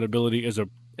compatibility is a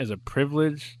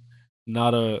privilege,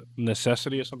 not a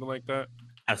necessity, or something like that.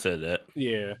 I said that.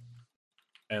 Yeah.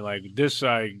 And like this,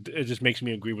 it just makes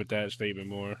me agree with that statement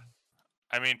more.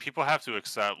 I mean, people have to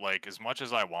accept, like, as much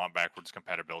as I want backwards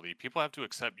compatibility, people have to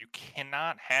accept you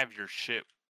cannot have your shit,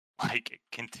 like,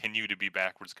 continue to be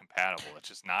backwards compatible. It's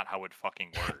just not how it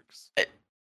fucking works.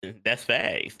 That's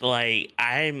facts. Like,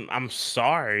 I'm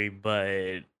sorry,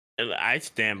 but I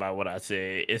stand by what I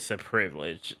said. It's a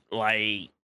privilege. Like,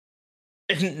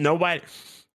 nobody,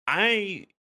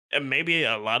 maybe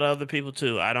a lot of other people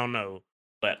too, I don't know,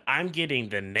 but I'm getting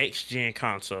the next gen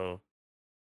console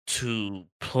to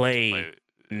play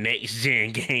next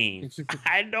gen games.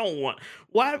 I don't want.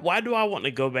 Why do I want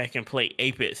to go back and play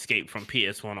Ape Escape from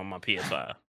PS1 on my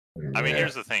PS5? I mean,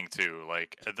 here's the thing too.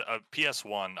 Like a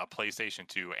PS1, a PlayStation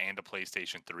 2, and a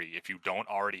PlayStation 3. If you don't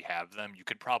already have them, you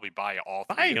could probably buy all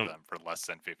three of them for less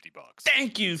than $50.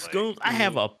 Thank you, Scoons. I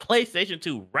have a PlayStation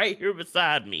 2 right here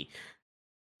beside me.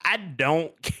 I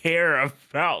don't care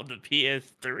about the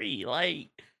PS3. Like,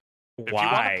 if you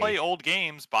want to play old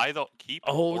games, buy the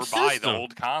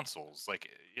old consoles. Like,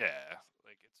 yeah,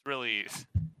 like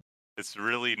it's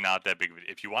really not that big of a.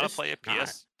 If you want to play a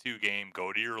PS2 game,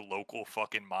 go to your local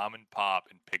fucking mom and pop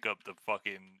and pick up the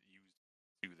fucking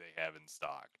used they have in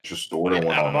stock. Just order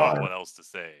one online. What else to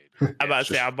say? I'm about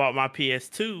to say I bought my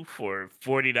PS2 for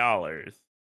 $40.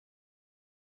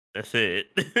 That's it.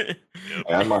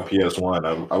 I had my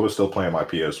PS1. I was still playing my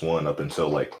PS1 up until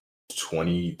like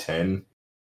 2010,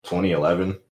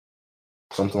 2011,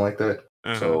 something like that.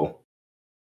 So,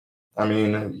 I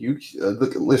mean,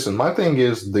 listen. My thing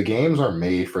is, the games are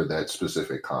made for that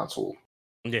specific console.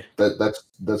 Yeah, that's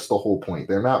the whole point.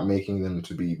 They're not making them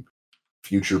to be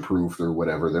future-proofed or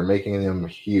whatever. They're making them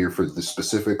here for the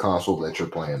specific console that you're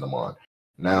playing them on.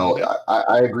 Now,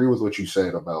 I agree with what you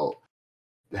said about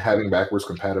having backwards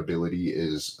compatibility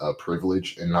is a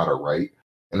privilege and not a right.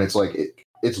 And it's like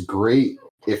it's great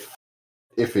if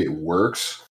it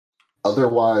works.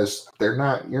 Otherwise, you're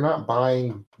not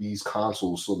buying these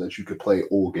consoles so that you could play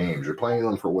old games. You're playing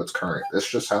them for what's current. That's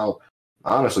just how,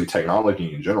 honestly,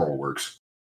 technology in general works.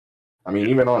 I mean,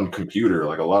 even on computer,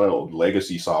 like a lot of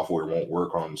legacy software won't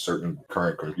work on certain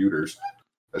current computers.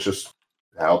 That's just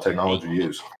how technology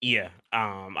is. Yeah.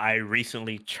 I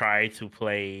recently tried to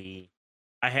play.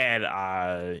 I had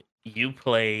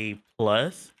Uplay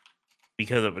Plus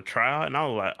because of a trial, and I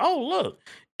was like, "Oh, look,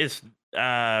 it's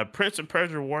Prince of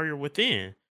Persia: Warrior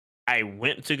Within." I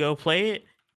went to go play it,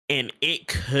 and it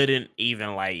couldn't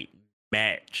even like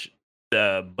match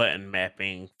the button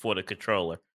mapping for the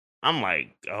controller. I'm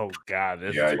like, "Oh God,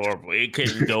 this is horrible." It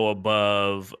couldn't go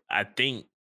above. I think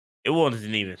it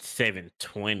wasn't even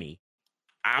 720.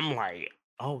 I'm like,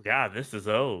 "Oh God, this is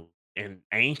old and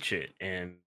ancient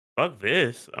and." Fuck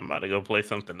this. I'm about to go play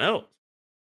something else.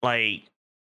 Like,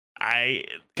 I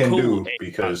can do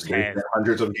because there's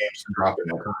hundreds of games to drop in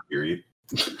that time period.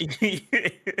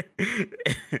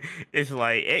 It's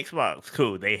like Xbox,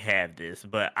 cool, they have this,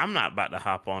 but I'm not about to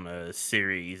hop on a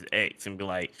Series X and be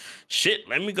like, shit,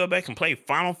 let me go back and play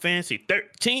Final Fantasy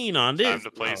 13 on this. Time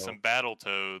to play some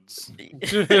Battletoads.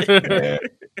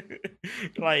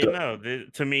 Like, The, no,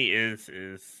 to me is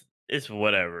it's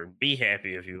whatever. Be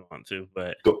happy if you want to,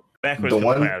 but the, backwards the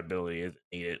one compatibility is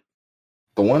needed.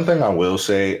 the one thing I will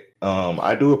say,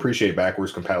 I do appreciate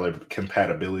backwards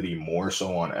compatibility more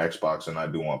so on Xbox than I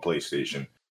do on PlayStation,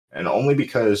 and only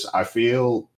because I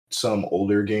feel some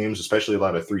older games, especially a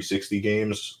lot of 360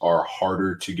 games, are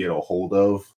harder to get a hold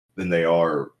of than they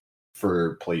are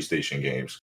for PlayStation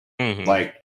games. Mm-hmm.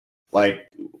 Like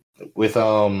with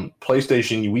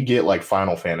PlayStation, we get like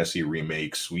Final Fantasy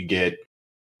remakes. We get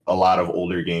a lot of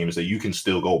older games that you can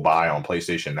still go buy on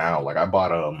PlayStation now. Like I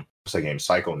bought what's that game,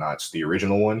 Psychonauts, the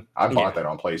original one. I bought that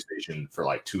on PlayStation for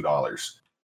like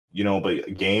 $2.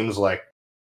 But games like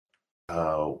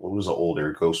what was the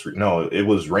older Ghost? No, it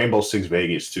was Rainbow Six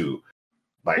Vegas 2.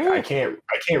 Like Ooh. I can't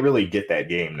really get that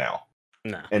game now.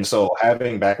 No. And so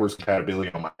having backwards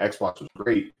compatibility on my Xbox was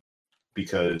great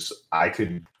because I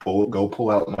could go pull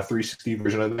out my 360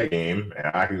 version of that game and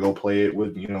I could go play it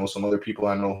with some other people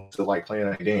I know still like playing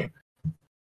that game.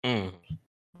 Mm.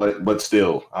 But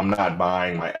still, I'm not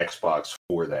buying my Xbox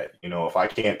for that. If I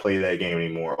can't play that game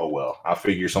anymore, oh well. I'll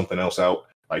figure something else out.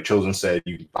 Like Chosen said,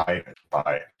 you buy it.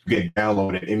 You can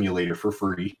download an emulator for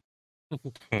free.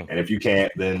 And if you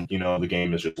can't, then the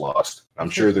game is just lost. I'm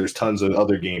sure there's tons of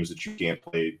other games that you can't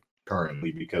play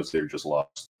currently because they're just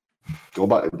lost. Go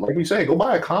buy, like we say, go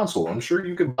buy a console. I'm sure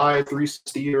you could buy a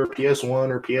 360 or a PS1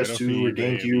 or PS2 or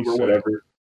GameCube or whatever.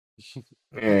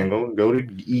 And go to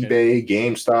eBay,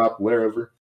 GameStop,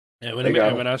 wherever. Yeah,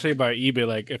 when I say by eBay,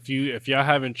 like if y'all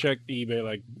haven't checked eBay,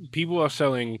 like people are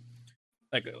selling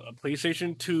like a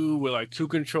PlayStation 2 with like 2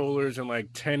 controllers and like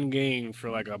 10 games for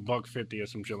like $1.50 or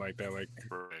some shit like that. Like,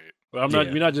 right. But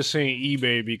we're not just saying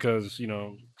eBay because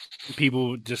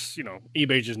people just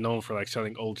eBay just known for like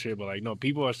selling old shit, but like no,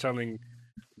 people are selling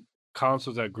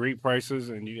consoles at great prices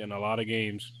and a lot of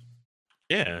games.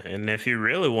 Yeah, and if you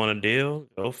really want a deal,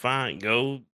 go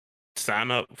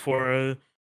sign up for a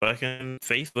fucking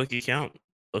Facebook account.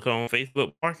 Look on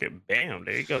Facebook Market. Bam,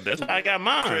 there you go. That's how I got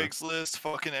mine. Craigslist,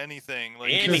 fucking anything.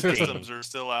 Like Anything. systems are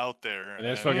still out there. And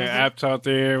there's fucking apps out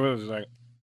there. What was it, like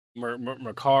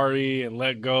Mercari and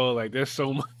Let Go? Like there's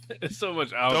so much. There's so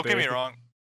much out there. Don't get me wrong.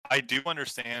 I do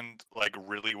understand like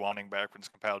really wanting backwards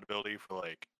compatibility for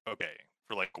like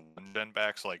one gen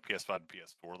backs, like PS5 and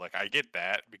PS4. Like I get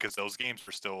that because those games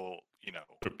are still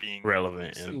being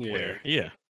relevant and played.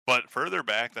 Yeah. But further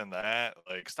back than that,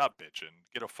 like stop bitching.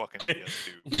 Get a fucking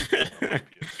PS2. PS2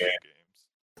 games.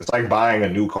 It's like buying a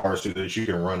new car so that you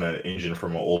can run an engine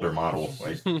from an older model.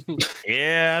 Like,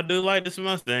 yeah, I do like this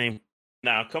Mustang.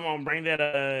 Now, come on, bring that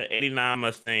 89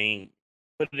 Mustang,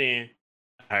 put it in.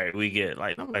 All right, we get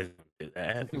like nobody's gonna do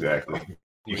that. Exactly.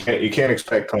 You can't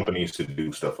expect companies to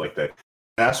do stuff like that.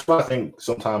 That's what I think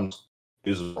sometimes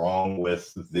is wrong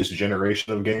with this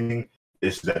generation of gaming.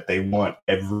 Is that they want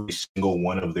every single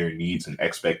one of their needs and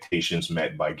expectations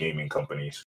met by gaming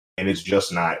companies, and it's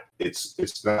just not.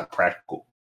 It's not practical.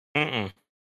 Mm-mm.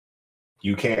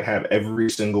 You can't have every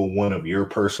single one of your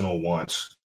personal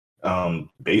wants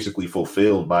basically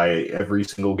fulfilled by every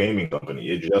single gaming company.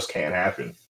 It just can't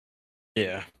happen.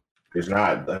 Yeah. There's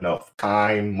not enough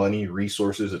time, money,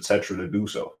 resources, etc. to do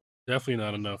so. Definitely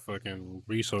not enough fucking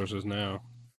resources now.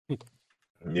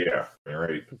 Yeah,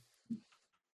 right.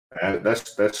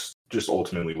 That's just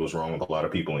ultimately what's wrong with a lot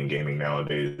of people in gaming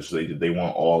nowadays. They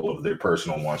want all of their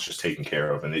personal wants just taken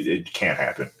care of, and it can't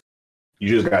happen. You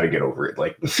just got to get over it.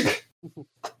 Like,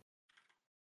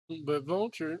 but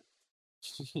Vulture,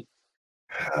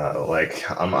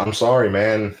 I'm sorry,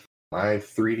 man. My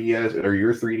 3DS or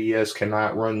your 3DS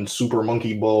cannot run Super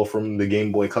Monkey Ball from the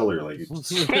Game Boy Color. Like,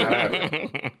 it's not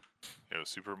happening. Yo,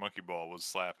 Super Monkey Ball was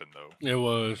slapping though. It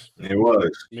was. It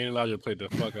was. Me and Elijah played the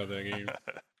fuck out of that game.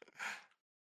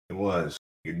 It was.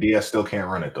 Your DS still can't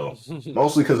run it though.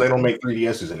 Mostly because they don't make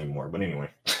 3DSs anymore. But anyway.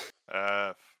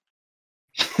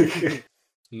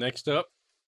 Next up,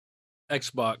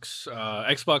 Xbox.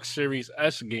 Xbox Series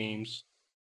S games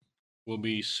will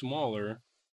be smaller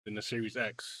than the Series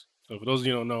X. So for those of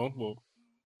you who don't know, well,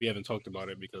 we haven't talked about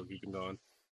it because we've been gone.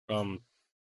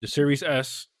 The Series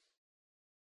S,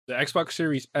 the Xbox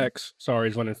Series X,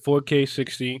 is running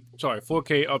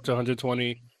 4K up to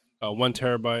 120, 1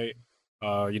 terabyte,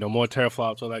 more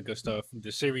teraflops, all that good stuff.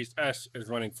 The Series S is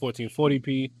running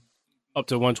 1440p, up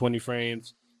to 120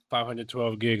 frames,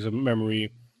 512 gigs of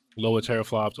memory, lower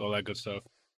teraflops, all that good stuff.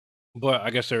 But I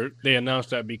guess they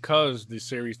announced that because the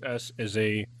Series S is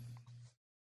a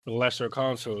lesser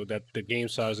console, that the game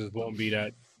sizes won't be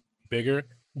that bigger.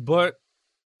 But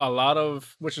a lot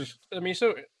of, so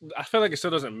I feel like it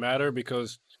still doesn't matter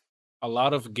because a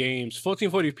lot of games,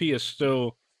 1440p is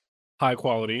still high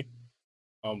quality.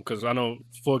 Because I know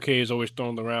 4K is always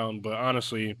thrown around, but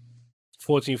honestly,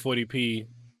 1440p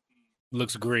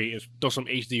looks great. It's throw some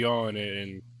HDR in it,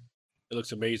 and it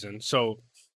looks amazing. So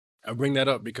I bring that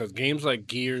up because games like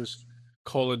Gears,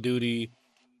 Call of Duty,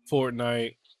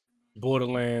 Fortnite,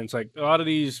 Borderlands, like a lot of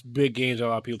these big games, a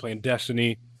lot of people playing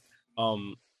Destiny.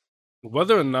 Um,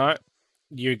 whether or not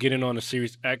you're getting on the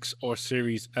Series X or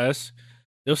Series S,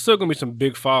 there's still gonna be some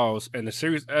big files. And the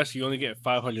Series S, you only get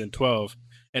 512.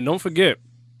 And don't forget,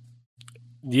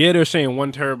 yeah, they're saying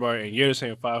 1 terabyte, and yeah, they're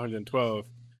saying 512.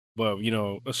 But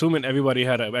assuming everybody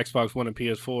had an Xbox One and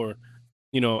PS4,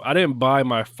 I didn't buy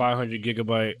my 500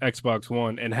 gigabyte Xbox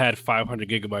One and had 500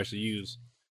 gigabytes to use.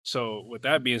 So with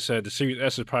that being said, the Series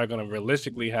S is probably going to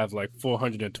realistically have like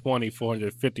 420,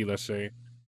 450, let's say.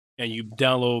 And you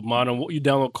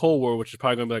download Cold War, which is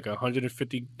probably going to be like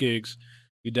 150 gigs.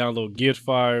 You download Gears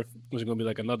 5, which is going to be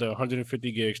like another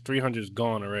 150 gigs. 300 is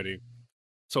gone already.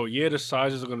 So yeah, the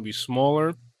sizes are going to be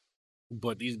smaller,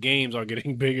 but these games are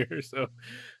getting bigger. So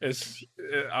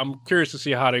I'm curious to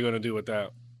see how they're going to do with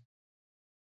that.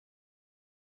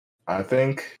 I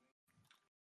think.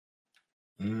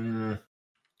 Well,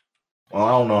 I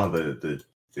don't know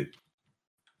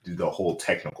the whole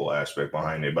technical aspect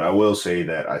behind it, but I will say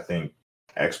that I think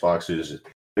Xbox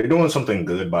they're doing something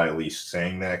good by at least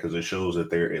saying that, because it shows that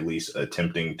they're at least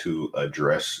attempting to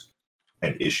address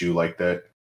an issue like that.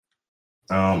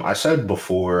 I said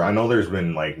before, I know there's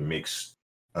been like mixed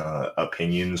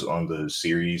opinions on the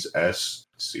Series S,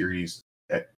 Series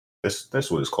X.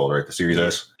 That's what it's called, right? The Series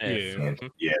S. Yeah,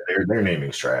 yeah, their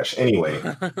naming's trash. Anyway,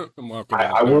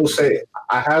 I will say,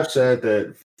 I have said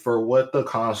that for what the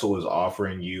console is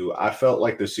offering you, I felt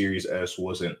like the Series S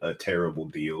wasn't a terrible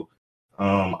deal.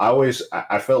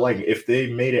 I felt like if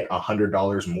they made it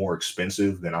 $100 more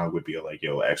expensive, then I would be like,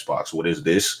 yo, Xbox, what is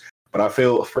this? But I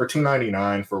feel for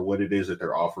 $299 for what it is that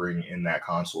they're offering in that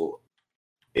console,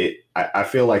 I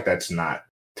feel like that's not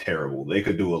terrible. They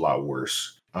could do a lot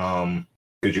worse.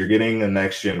 Because you're getting a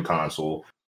next gen console.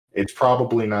 It's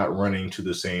probably not running to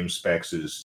the same specs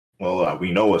as, well,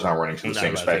 we know it's not running to the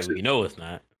same specs. We know it's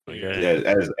not.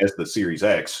 As the Series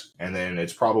X, and then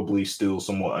it's probably still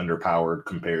somewhat underpowered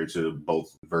compared to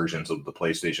both versions of the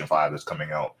PlayStation 5 that's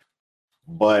coming out.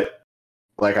 But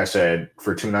like I said,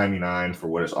 for $299 for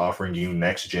what it's offering you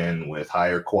next gen with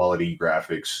higher quality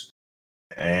graphics,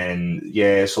 and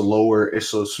yeah, it's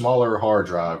a smaller hard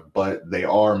drive, but they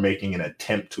are making an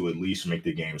attempt to at least make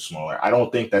the game smaller. I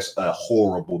don't think that's a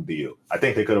horrible deal. I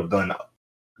think they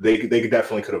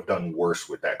definitely could have done worse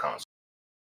with that console.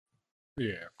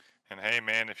 Yeah. And hey,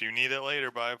 man, if you need it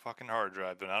later, buy a fucking hard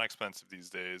drive. They're not expensive these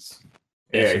days.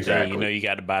 Yeah, exactly. You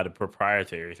got to buy the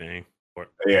proprietary thing.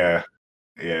 Yeah.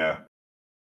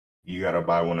 You got to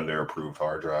buy one of their approved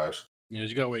hard drives. Yeah,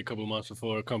 you got to wait a couple months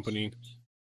before a company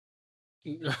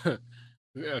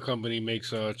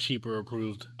makes cheaper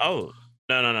approved. Oh,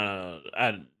 no.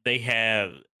 They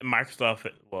have Microsoft.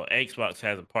 Well, Xbox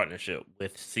has a partnership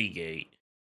with Seagate.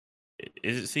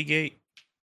 Is it Seagate?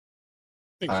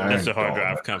 That's a hard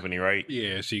drive company, right?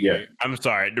 Yeah, Seagate. Yeah. I'm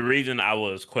sorry. The reason I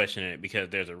was questioning it because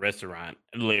there's a restaurant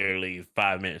literally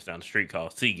 5 minutes down the street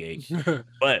called Seagate,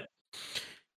 but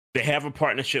they have a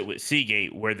partnership with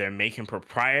Seagate where they're making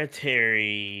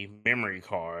proprietary memory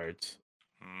cards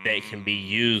that can be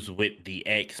used with the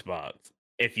Xbox.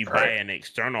 If you buy an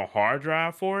external hard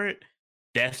drive for it,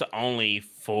 that's only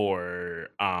for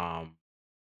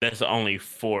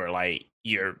like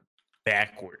your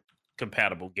backward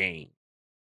compatible game.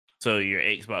 So your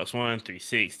Xbox One,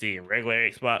 360, and regular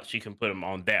Xbox, you can put them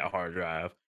on that hard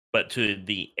drive. But to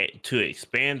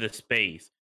expand the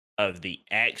space of the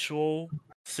actual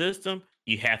system,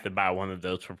 you have to buy one of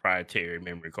those proprietary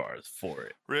memory cards for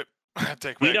it. Rip.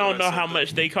 We don't know how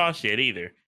much they cost yet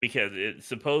either, because it's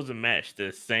supposed to match the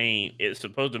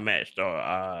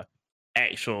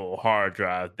actual hard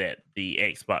drive that the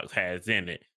Xbox has in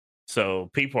it.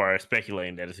 So people are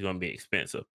speculating that it's going to be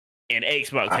expensive. And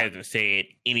Xbox hasn't said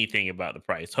anything about the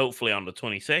price. Hopefully on the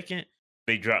 22nd,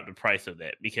 they drop the price of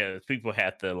that, because people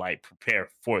have to like prepare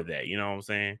for that. You know what I'm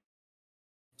saying?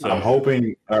 So I'm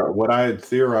hoping, what I had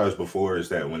theorized before is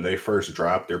that when they first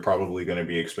drop, they're probably going to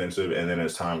be expensive. And then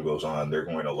as time goes on, they're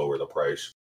going to lower the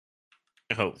price.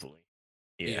 Hopefully.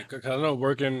 Yeah, because I know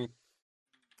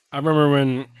I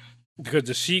remember because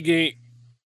the Seagate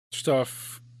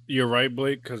stuff, you're right,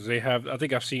 Blake, because they have, I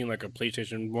think I've seen like a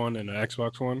PlayStation 1 and an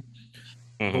Xbox One.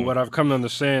 Mm-hmm. But what I've come to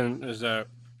understand is that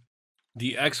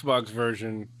the Xbox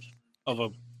version of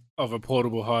a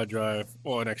portable hard drive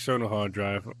or an external hard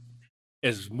drive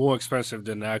is more expensive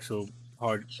than the actual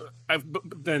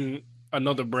than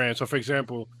another brand. So, for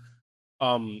example,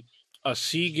 a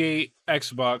Seagate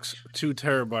Xbox 2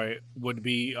 terabyte would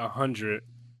be $100,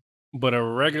 but a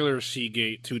regular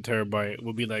Seagate 2 terabyte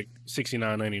would be like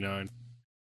 $69.99.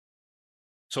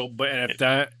 So, but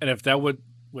if that would,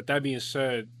 with that being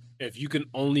said, if you can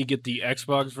only get the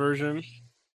Xbox version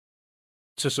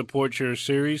to support your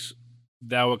series,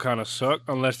 that would kind of suck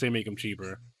unless they make them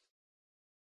cheaper.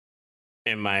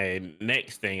 And my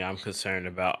next thing I'm concerned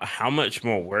about, how much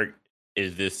more work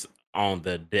is this on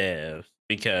the devs?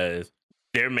 Because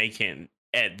they're making,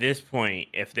 at this point,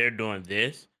 if they're doing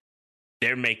this,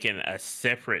 they're making a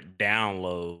separate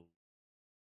download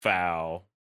file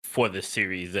for the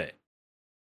Series X.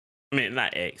 I mean,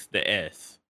 not X, the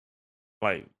S.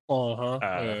 Like,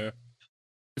 Yeah.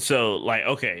 So, like,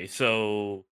 okay,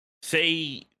 so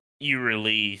say you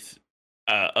release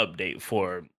an update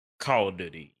for Call of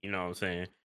Duty, you know what I'm saying?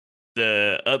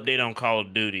 The update on Call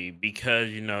of Duty, because,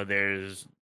 you know, there's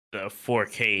the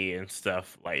 4K and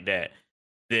stuff like that,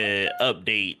 the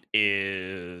update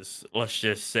is, let's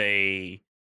just say,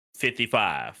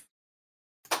 55.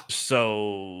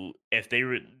 So if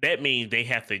that means they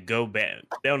have to go back.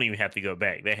 They don't even have to go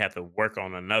back. They have to work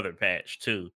on another patch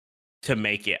too to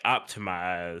make it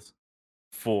optimized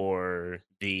for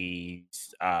the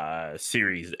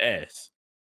Series S.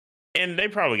 And they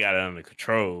probably got it under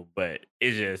control, but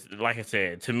it's just, like I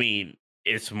said, to me,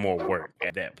 it's more work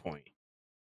at that point.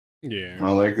 Yeah.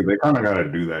 Well, they kind of got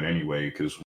to do that anyway,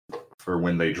 because for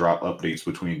when they drop updates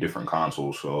between different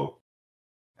consoles. So,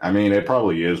 I mean, it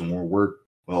probably is more work.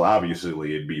 Well,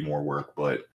 obviously, it'd be more work,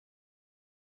 but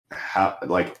how,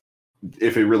 like,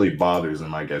 if it really bothers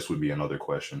them, I guess would be another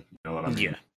question. You know what I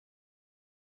mean?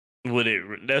 Yeah. Would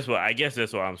it? That's what I guess.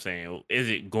 That's what I'm saying. Is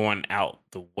it going out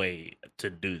the way to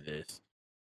do this?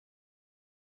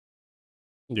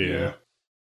 Yeah.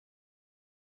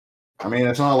 I mean,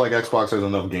 it's not like Xbox has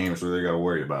enough games where they got to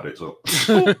worry about it. So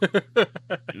Don't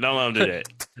let them do that.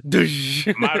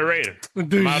 Moderator.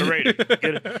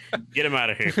 Get him out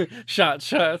of here.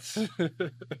 Shots. I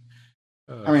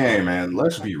mean, hey man,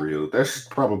 let's be real. That's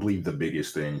probably the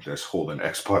biggest thing that's holding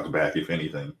Xbox back, if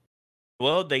anything.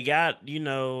 Well, they got, you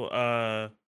know,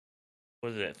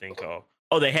 what is that thing called?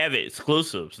 Oh, they have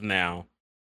exclusives now.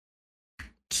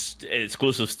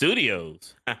 Exclusive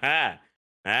studios. Yeah.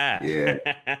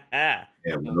 Yeah,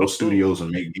 when those studios and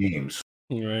make games.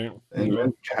 Right. And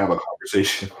then have a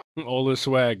conversation. All this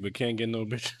swag, but can't get no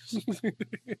bitches.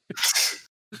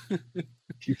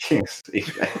 You can't say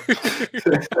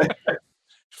that.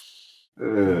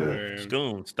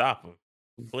 Scoon, stop him,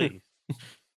 please.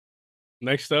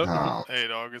 Next up. Oh. Hey,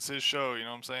 dog, it's his show. You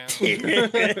know what I'm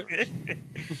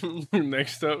saying?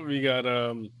 Next up, we got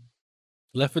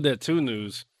Left 4 Dead 2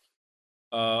 news.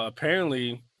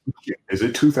 Apparently, is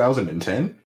it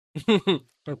 2010?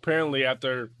 Apparently,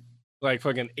 after like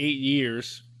fucking 8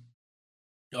 years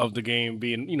of the game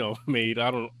being, you know, made,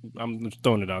 I'm just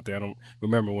throwing it out there. I don't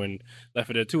remember when Left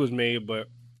 4 Dead 2 was made, but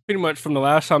pretty much from the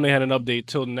last time they had an update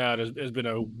till now, there's been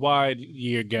a wide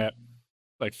year gap,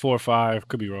 like 4 or 5.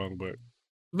 Could be wrong, but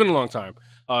it's been a long time.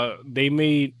 They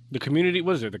made the community.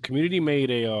 What is it? The community made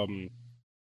a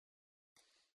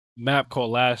map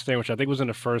called Last Stand, which I think was in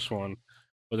the first one,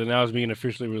 but then now it's being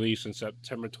officially released in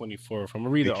September 24th. I'm gonna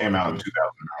read it. Came out in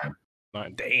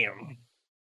 2009. Damn.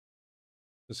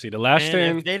 Let's see. The Last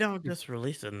Stand. If they don't just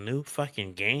release a new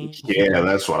fucking game. Yeah,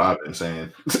 that's what I've been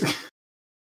saying.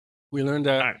 We learned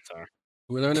that. Right, sorry.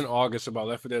 We learned in August about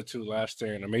Left 4 Dead 2 Last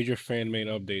Stand, a major fan-made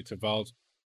update to Valve's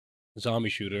zombie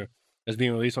shooter that's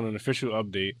being released on an official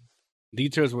update.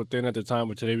 Details were thin at the time,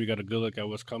 but today we got a good look at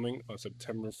what's coming on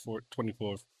September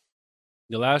 24th.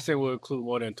 The Last Stand will include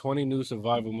more than 20 new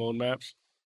survival mode maps,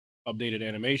 updated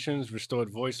animations, restored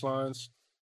voice lines.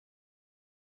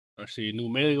 I see new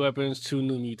melee weapons, 2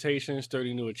 new mutations,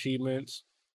 30 new achievements,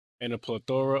 and a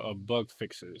plethora of bug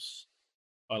fixes.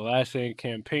 A Last Stand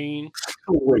campaign.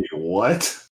 Wait,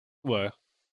 what? What?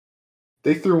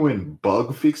 They threw in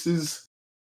bug fixes?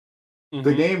 Mm-hmm.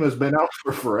 The game has been out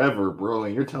for forever, bro,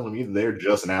 and you're telling me they're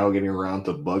just now getting around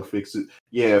to bug fixes?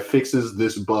 Yeah, it fixes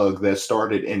this bug that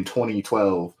started in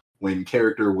 2012 when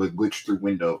character would glitch through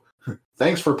window.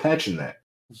 Thanks for patching that.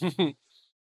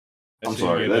 I'm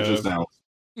sorry, that just sounds...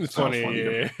 It's funny,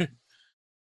 yeah.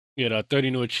 You get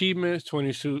 30 new achievements,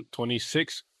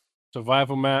 26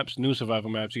 survival maps, new survival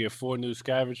maps. You get 4 new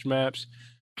scavenge maps,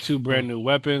 2 brand new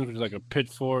weapons, which is like a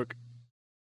pitchfork.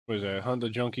 What is that? Hunt a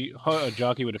jockey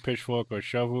with a pitchfork or a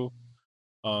shovel.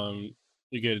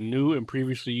 You get new and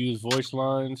previously used voice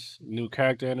lines, new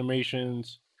character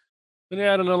animations. And they're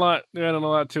adding a lot. They're adding a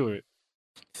lot to it.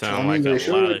 Sound like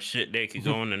a lot of shit that could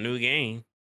go in a new game.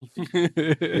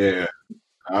 Yeah.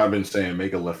 I've been saying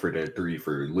make a Left 4 Dead 3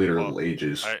 for literal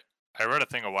ages. I I read a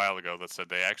thing a while ago that said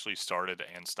they actually started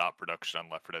and stopped production on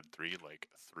Left 4 Dead 3 like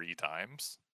 3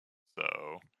 times.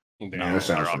 So Yeah, Damn. that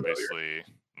sounds they're familiar. obviously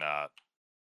not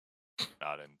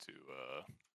into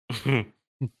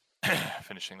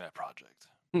finishing that project.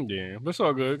 Yeah, but it's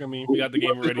all good. I mean, if you got the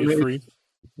game already, it's free.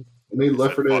 They They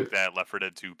Left said, 4 Dead. fuck that Left 4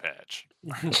 Dead 2 patch.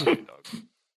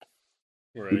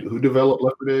 Right. Who developed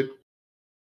Left 4 Dead?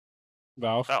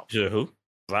 Valve. Oh, Who?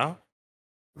 Valve?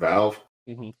 Valve.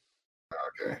 Mm-hmm.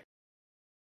 Okay.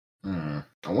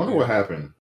 I wonder what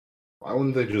happened. Why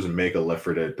wouldn't they just make a Left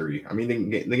 4 Dead 3? I mean,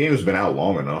 the game's been out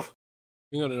long enough.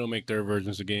 You know they don't make their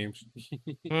versions of games.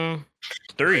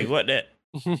 3, what that?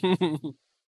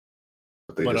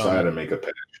 But they But, decided to make a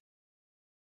patch.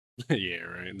 Yeah,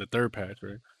 right. The third patch,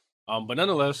 right? But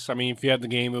nonetheless, I mean, if you have the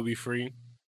game, it'll be free.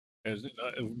 As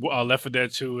Left 4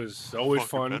 Dead 2 is always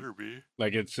fucking fun. better be.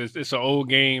 Like it's an old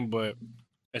game, but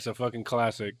it's a fucking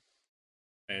classic.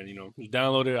 And you know,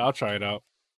 download it. I'll try it out.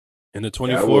 And the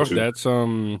Yeah, I will 24th,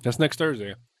 too. that's next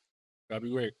Thursday. That'd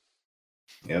be great.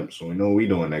 Yep. So we know what we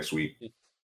doing next week.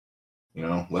 You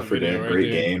know, Left 4 Video Dead, right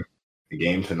great there. game. A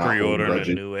game to not hold Pre-order the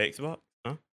grudges. new Xbox?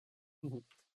 Huh?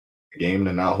 A game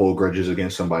to not hold grudges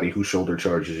against somebody who shoulder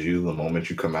charges you the moment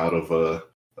you come out of a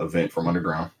event from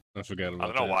underground. I forgot about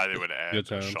I don't know that. why they would add Good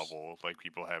a times. shovel. Like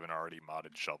people haven't already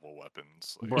modded shovel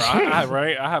weapons. Like, Bro,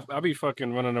 I be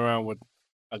fucking running around with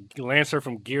a Lancer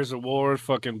from Gears of War,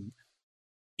 fucking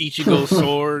Ichigo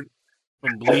sword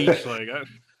from Bleach. Like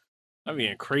I'm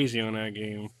being crazy on that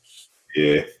game.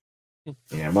 Yeah.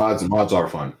 Yeah, mods are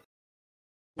fun.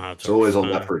 So is a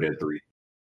Left 4 Dead 3.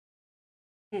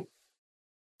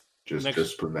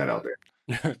 Just putting that out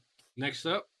there. Next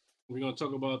up, we're gonna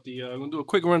talk about we're gonna do a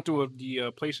quick run through of the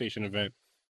PlayStation event,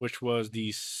 which was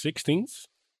the 16th.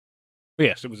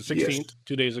 Yes, it was the 16th, Yes.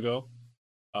 2 days ago.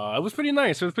 It was pretty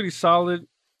nice. It was pretty solid.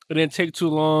 It didn't take too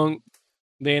long.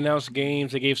 They announced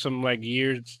games. They gave some like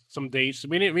years, some dates.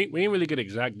 We didn't really get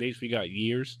exact dates. We got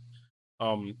years.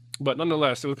 But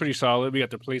nonetheless, it was pretty solid. We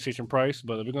got the PlayStation price,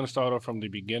 but we're gonna start off from the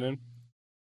beginning.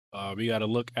 We got to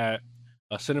look at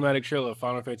a cinematic trailer of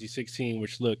Final Fantasy 16,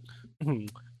 which looked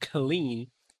clean,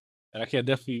 and I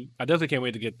definitely can't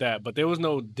wait to get that. But there was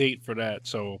no date for that,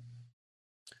 so.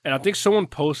 And I think someone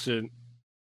posted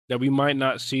that we might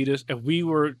not see this if we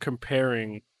were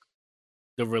comparing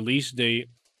the release date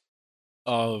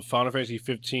of Final Fantasy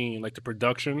 15, like the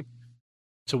production,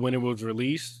 to when it was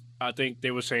released. I think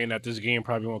they were saying that this game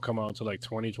probably won't come out until like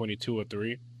 2022 or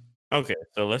 3. Okay,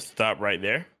 so let's stop right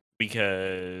there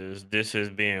because this is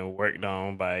being worked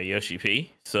on by Yoshi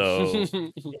P. So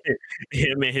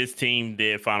him and his team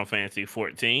did Final Fantasy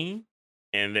 14,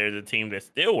 and there's a team that's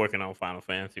still working on Final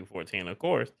Fantasy 14, of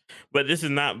course. But this is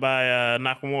not by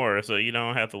Nakamura, so you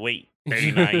don't have to wait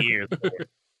 39 years. For it.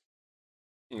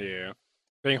 Yeah,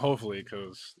 I think hopefully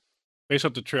because based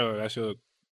off the trailer, that should look.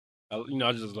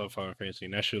 I just love Final Fantasy,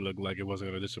 and that should look like it wasn't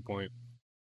gonna disappoint.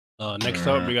 Next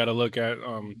up, we got to look at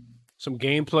some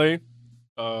gameplay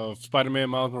of Spider-Man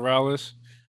Miles Morales.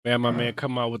 We had my man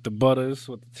come out with the Butters,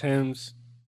 with the Tims,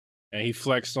 and he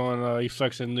flexed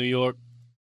in New York.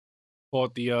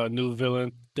 Fought the new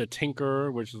villain, the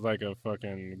Tinkerer, which is like a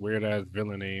fucking weird ass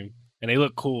villain name, and they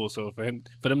look cool. So for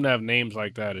them to have names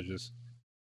like that, it's just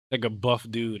like a buff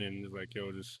dude, and it's like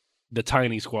just the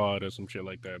Tiny Squad or some shit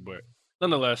like that. But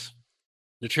nonetheless,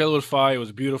 the trailer was fire. It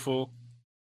was beautiful.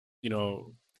 You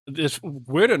know, it's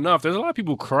weird enough. There's a lot of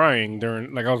people crying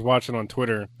during, like I was watching on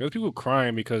Twitter. There's people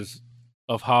crying because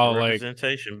of how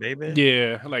representation, baby.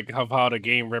 Yeah, like how the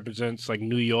game represents like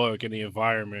New York and the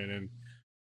environment, and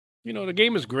the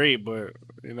game is great, but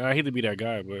I hate to be that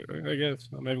guy, but I guess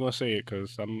I'm not even gonna say it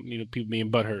because I'm people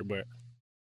being butthurt, but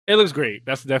it looks great.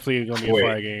 That's definitely gonna be a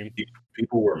fire game.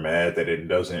 People were mad that it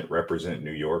doesn't represent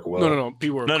New York well. No.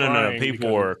 People were crying.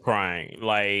 People were crying.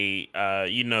 Like,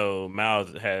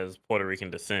 Miles has Puerto Rican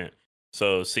descent,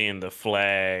 so seeing the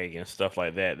flag and stuff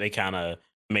like that, they kind of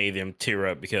made them tear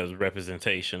up because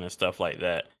representation and stuff like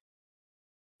that.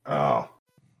 Oh,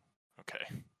 okay.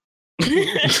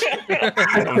 Yeah,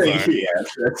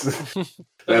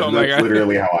 that's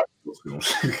literally how I feel.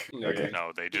 Okay.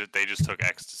 No, they just took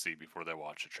ecstasy before they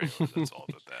watched the trailer. That's all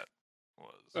that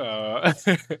was.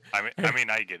 I mean,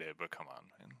 I get it, but come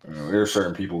on, man. There are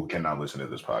certain people who cannot listen to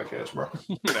this podcast, bro.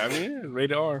 I mean,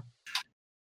 rated R.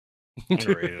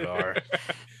 Rated R.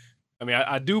 I mean,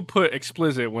 I do put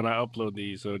explicit when I upload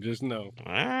these, so just know.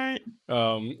 All right.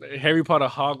 Harry Potter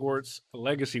Hogwarts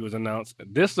Legacy was announced.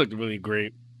 This looked really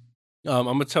great. I'm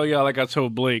gonna tell y'all, like I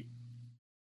told Blake,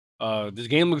 this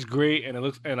game looks great, and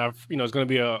it's gonna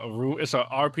be it's a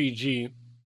RPG,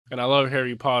 and I love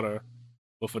Harry Potter.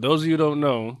 But for those of you who don't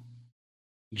know,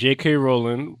 J.K.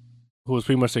 Rowling who is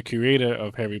pretty much the creator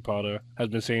of Harry Potter, has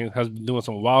been doing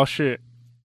some wild shit.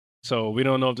 So we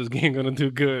don't know if this game gonna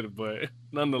do good, but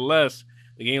nonetheless,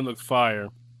 the game looks fire.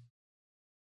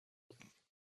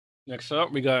 Next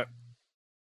up, we got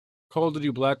Call of Duty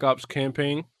Black Ops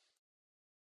campaign.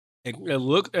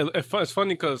 It's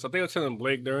funny because I think I was telling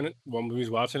Blake during it when we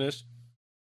was watching this.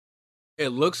 It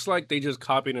looks like they just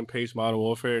copied and pasted Modern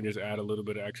Warfare and just add a little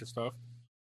bit of extra stuff.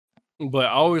 But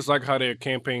I always like how their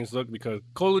campaigns look because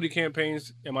Call of Duty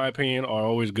campaigns, in my opinion, are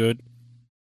always good.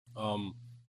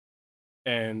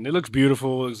 And it looks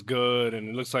beautiful, it looks good, and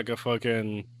it looks like a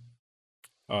fucking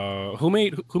who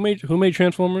made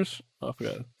Transformers? Oh, I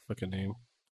forgot the fucking name.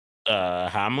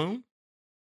 High Moon?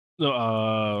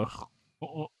 No,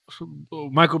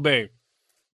 Michael Bay.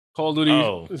 Call of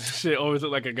Duty shit always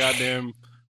look like a goddamn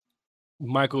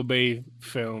Michael Bay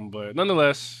film, but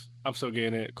nonetheless, I'm still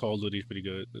getting it. Call of Duty's pretty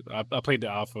good. I played the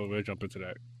alpha. We'll jump into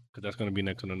that because that's going to be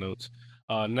next on the notes.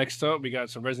 Next up, we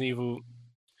got some Resident Evil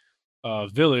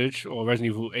Village or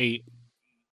Resident Evil 8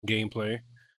 gameplay.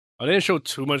 I didn't show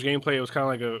too much gameplay. It was kind of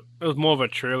like it was more of a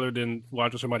trailer than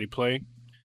watching somebody play.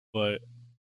 But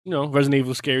Resident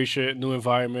Evil scary shit, new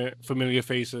environment, familiar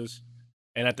faces,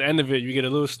 and at the end of it, you get a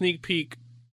little sneak peek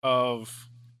of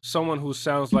someone who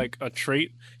sounds like a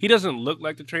trait. He doesn't look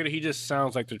like the traitor. He just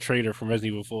sounds like the traitor from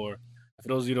Resident Evil 4. For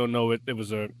those of you who don't know, it was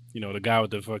the guy with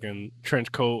the fucking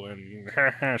trench coat and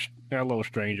a little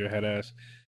stranger head ass.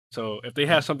 So if they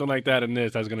have something like that in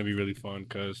this, that's gonna be really fun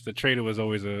because the traitor was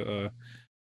always that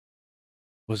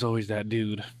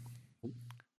dude.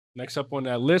 Next up on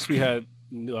that list, we had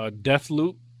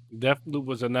Deathloop. Deathloop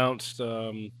was announced.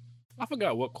 I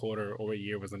forgot what quarter or what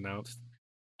year was announced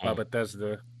by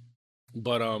Bethesda.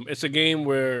 But it's a game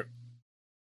where,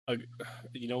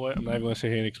 you know what? I'm not even gonna sit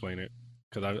here and explain it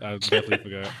because I definitely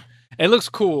forgot. It looks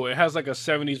cool. It has like a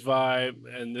 '70s vibe,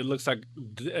 and it looks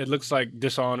like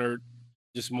Dishonored,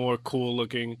 just more cool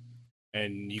looking.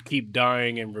 And you keep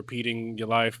dying and repeating your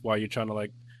life while you're trying to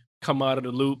like come out of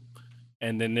the loop,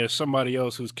 and then there's somebody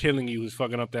else who's killing you, who's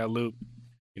fucking up that loop.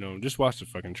 Just watch the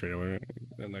fucking trailer.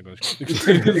 I'm not gonna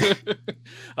explain it.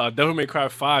 Devil May Cry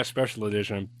 5 Special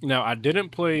Edition. Now I didn't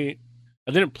play it.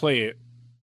 And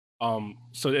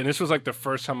this was like the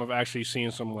first time I've actually seen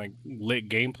some like lit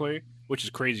gameplay, which is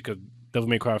crazy because Devil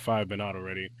May Cry 5 been out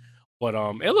already. But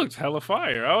it looks hella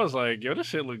fire. I was like, yo, this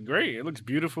shit look great. It looks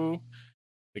beautiful.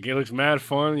 The game looks mad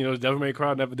fun. Devil May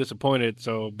Cry never disappointed.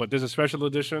 But there's a special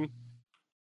edition,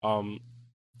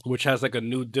 which has like a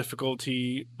new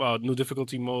difficulty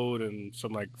mode and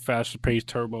some like faster paced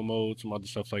turbo mode, some other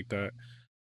stuff like that.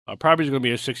 Probably going to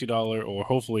be a $60 or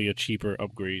hopefully a cheaper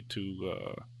upgrade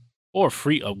or a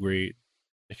free upgrade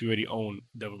if you already own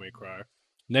Devil May Cry.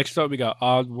 Next up, we got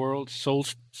Oddworld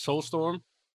Soulstorm.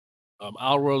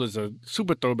 Oddworld is a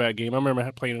super throwback game. I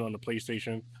remember playing it on the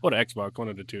PlayStation or the Xbox, one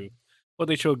of the two. But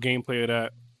they showed gameplay of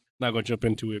that. Not going to jump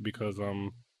into it because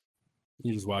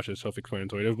you just watch it,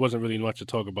 self-explanatory. There wasn't really much to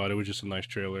talk about. It was just a nice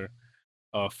trailer.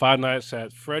 Five Nights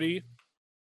at Freddy.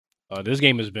 This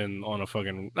game has been on a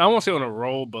fucking, I won't say on a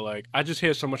roll, but like I just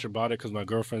hear so much about it because my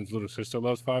girlfriend's little sister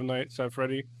loves Five Nights at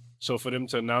Freddy. So for them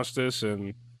to announce this,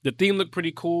 and the theme looked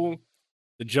pretty cool.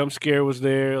 The jump scare was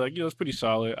there. Like, it's pretty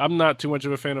solid. I'm not too much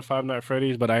of a fan of Five Nights at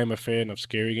Freddy's, but I am a fan of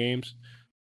scary games.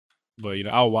 But,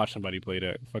 I'll watch somebody play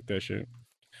that. Fuck that shit.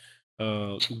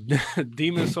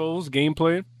 Demon Souls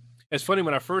gameplay. It's funny,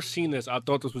 when I first seen this, I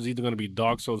thought this was either going to be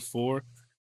Dark Souls 4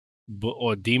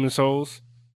 or Demon Souls.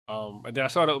 And then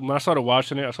when I started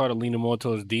watching it, I started leaning more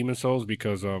towards Demon Souls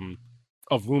because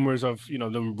of rumors of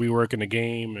them reworking the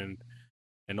game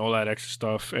and all that extra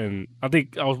stuff. And I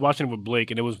think I was watching it with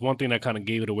Blake, and it was one thing that kind of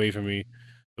gave it away for me.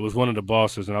 It was one of the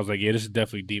bosses, and I was like, yeah, this is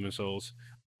definitely Demon Souls.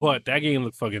 But that game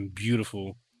looked fucking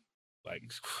beautiful. Like,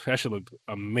 that shit looked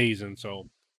amazing. So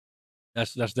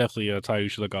that's definitely a title you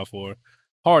should look out for.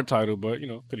 Hard title, but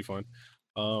pretty fun.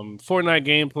 Fortnite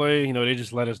gameplay, they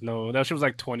just let us know. That shit was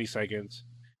like 20 seconds.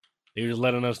 They were just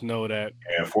letting us know that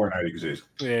Fortnite exists.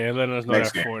 Yeah, letting us know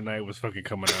that Fortnite was fucking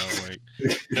coming out. Like,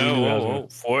 no,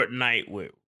 Fortnite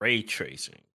with ray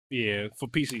tracing. Yeah, for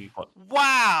PC.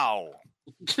 Wow.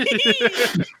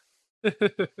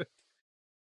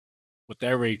 With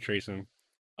that ray tracing.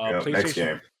 Next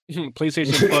game.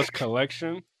 PlayStation Plus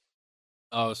collection.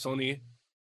 Sony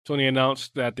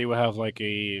announced that they would have like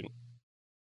a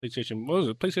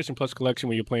PlayStation Plus collection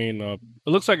where you're playing. It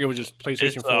looks like it was just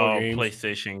PlayStation 4 games.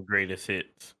 PlayStation Greatest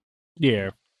Hits.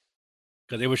 Yeah,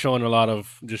 because they were showing a lot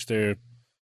of just their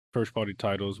first party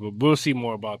titles, but we'll see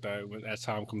more about that as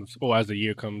time comes, or as the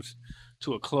year comes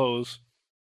to a close.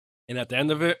 And at the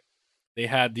end of it, they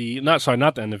had not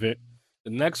the end of it.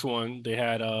 The next one they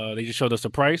had they just showed us the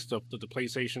price of the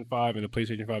PlayStation 5 and the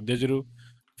PlayStation 5 digital,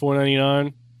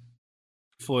 $499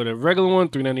 for the regular one,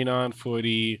 $399 for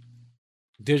the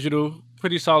digital.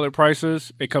 Pretty solid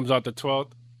prices. It comes out the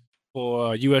 12th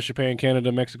for US, Japan,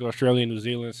 Canada, Mexico, Australia, New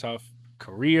Zealand, South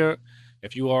Korea.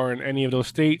 If you are in any of those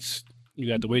states, you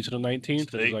got to wait till the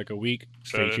 19th. It's like a week.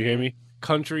 States, you hear me?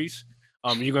 Countries.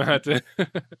 You're gonna have to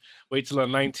wait till the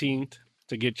 19th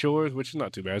to get yours, which is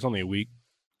not too bad. It's only a week.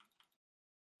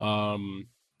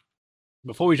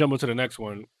 Before we jump into the next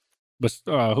one, but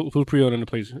who's pre-ordering the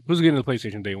PlayStation? Who's getting the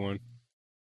PlayStation day one?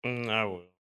 I will.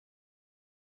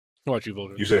 What about you,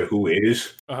 Volter? You said who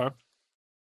is? Uh-huh.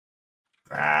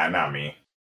 Not me.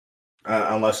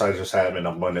 Unless I just have an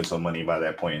abundance of money by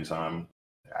that point in time,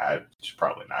 I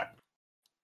probably not.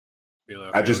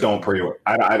 I just don't pre-order.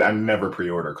 I never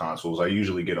pre-order consoles. I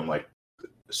usually get them like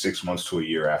 6 months to a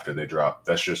year after they drop.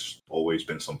 That's just always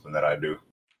been something that I do.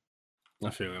 I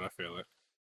feel it.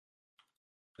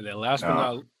 And then last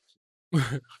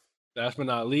but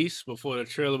not least, before the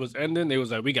trailer was ending, they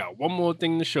was like, we got one more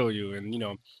thing to show you. And,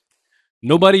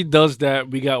 nobody does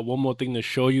that. We got one more thing to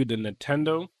show you than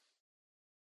Nintendo.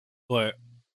 But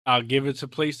I'll give it to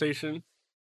PlayStation.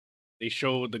 They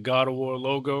showed the God of War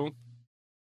logo.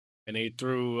 And they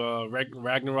threw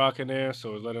Ragnarok in there.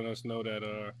 So it's letting us know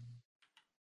that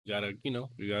we got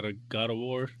a God of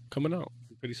War coming out.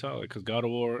 Pretty solid. Because God of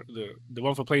War, the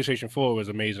one for PlayStation 4 was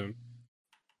amazing.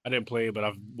 I didn't play it, but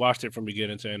I've watched it from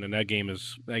beginning to end, and that game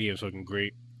is looking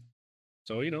great.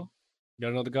 So,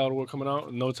 got another God of War coming out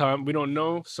in no time. We don't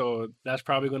know, so that's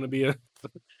probably going to be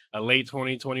a late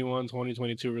 2021,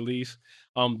 2022 release.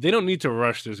 They don't need to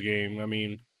rush this game. I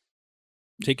mean,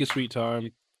 take your sweet time.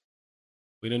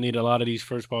 We don't need a lot of these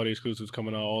first-party exclusives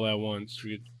coming out all at once.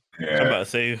 Yeah. I'm about to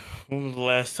say, when was the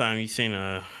last time you seen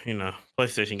a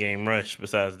PlayStation game rush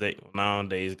besides Days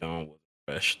Gone was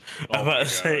rushed? I'm about to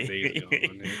say,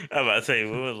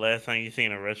 when was the last time you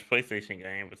seen a rush PlayStation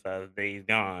game besides Days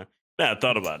Gone? Now I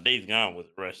thought about Days Gone was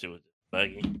rushed. It was just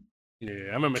buggy.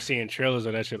 Yeah, I remember seeing trailers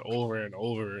of that shit over and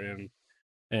over,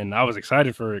 and I was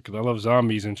excited for it because I love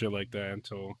zombies and shit like that.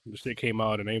 Until the shit came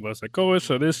out, and everybody's like, "Oh, it's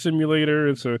this simulator.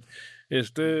 It's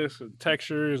this and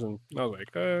textures," and I was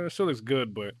like, "It still looks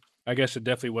good," but I guess it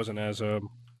definitely wasn't what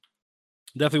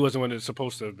it's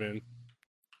supposed to have been.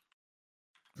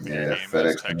 Yeah,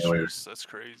 FedEx textures. That's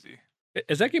crazy.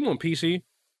 Is that game on PC?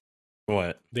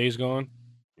 What? Days Gone?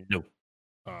 No.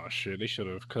 Oh shit, they should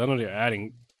have. Because I know they're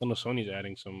adding. I know Sony's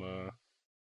adding some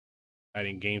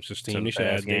adding games to Steam. They should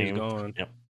add Days Gone. Yep.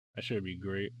 That should be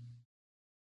great.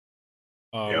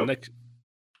 Yep.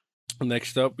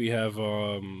 Next up, we have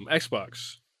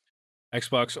Xbox.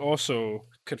 Xbox also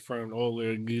confirmed all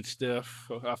their good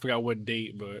stuff. I forgot what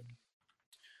date, but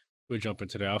we'll jump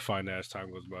into that. I'll find that as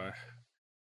time goes by.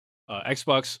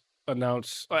 Xbox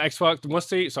announced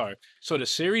So the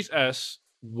Series S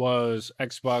was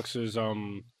Xbox's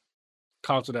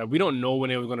console that we don't know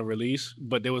when they were going to release,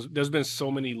 but there's been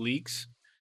so many leaks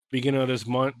beginning of this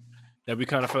month that we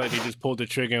kind of felt like they just pulled the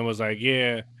trigger and was like,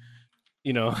 yeah,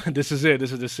 this is it.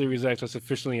 This is the Series X. Let's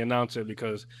officially announce it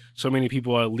because so many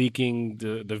people are leaking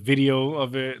the video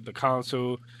of it, the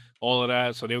console, all of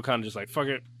that. So they were kind of just like, fuck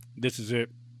it. This is it.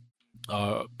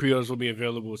 Pre-orders will be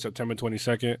available September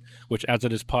 22nd, which after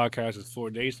this podcast is 4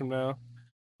 days from now.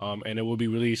 And it will be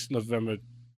released November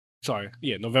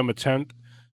 10th.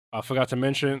 I forgot to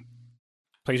mention,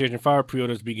 PlayStation 5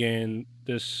 pre-orders began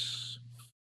this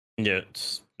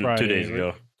it's Friday, 2 days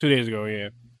ago. 2 days ago, yeah.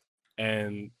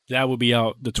 And that will be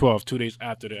out the 12th, 2 days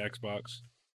after the Xbox.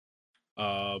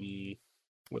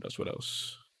 What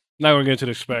else? Not gonna get into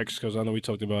the specs because I know we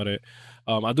talked about it.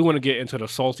 I do want to get into the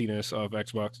saltiness of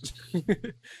Xbox,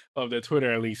 of their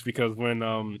Twitter at least, because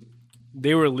when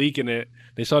they were leaking it,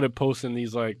 they started posting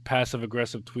these like passive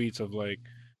aggressive tweets of like,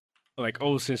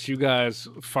 oh, since you guys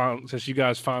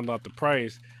found out the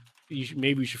price,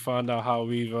 maybe you should find out how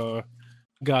we've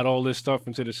got all this stuff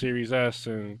into the Series S,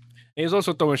 and he's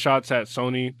also throwing shots at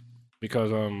Sony because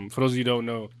for those of you who don't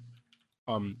know,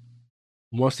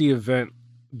 once the event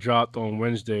dropped on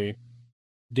Wednesday,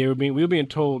 we were being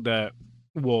told that,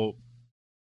 well,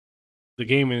 the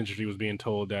gaming industry was being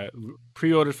told that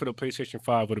pre-orders for the PlayStation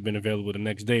 5 would have been available the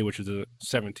next day, which is the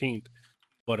 17th.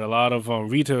 But a lot of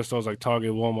retail stores like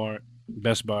Target, Walmart,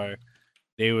 Best Buy,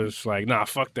 they was like, nah,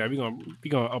 fuck that. We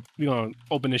gonna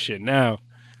open this shit now.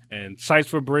 And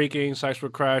sites were breaking, sites were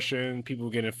crashing, people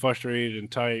were getting frustrated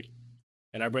and tight.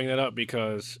 And I bring that up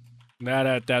because now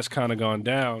that that's kind of gone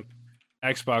down,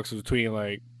 Xbox was tweeting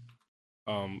like,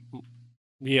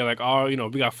 we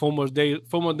got 4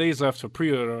 more days left to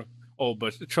pre-order. Oh,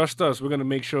 but trust us, we're gonna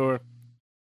make sure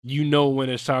you know when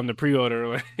it's time to pre-order.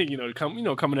 Like, coming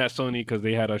at Sony because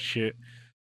they had a shit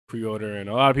pre-order, and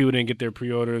a lot of people didn't get their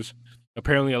pre-orders.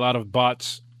 Apparently, a lot of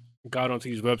bots got onto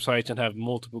these websites and have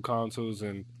multiple consoles,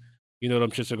 and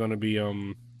them shits are gonna be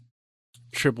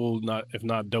triple, not if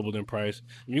not doubled in price.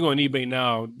 When you go on eBay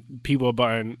now, people are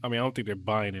buying. I mean, I don't think they're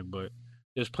buying it, but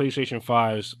there's PlayStation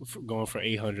 5s going for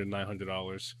 $800,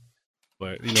 $900.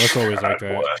 But it's always like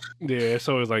that. Yeah, it's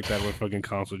always like that when fucking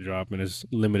console drop and it's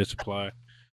limited supply.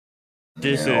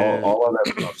 All of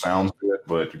that stuff sounds good,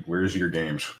 but where's your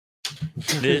games?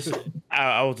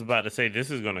 I was about to say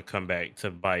this is going to come back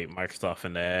to bite Microsoft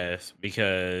in the ass,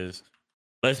 because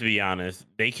let's be honest,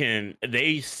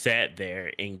 they sat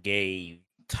there and gave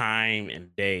time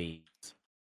and days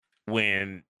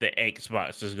when the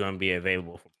Xbox is going to be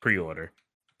available for pre-order.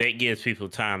 That gives people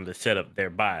time to set up their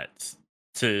bots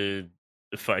to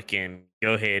fucking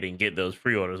go ahead and get those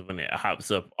pre-orders when it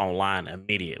hops up online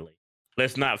immediately.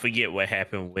 Let's not forget what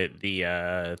happened with the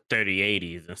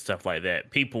 3080s and stuff like that.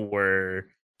 People were,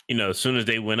 as soon as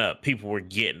they went up, people were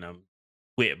getting them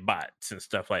with bots and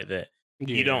stuff like that.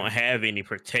 Yeah. You don't have any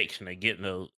protection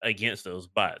against those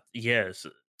bots. Yes,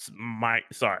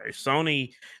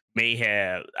 Sony may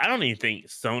have. I don't even think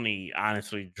Sony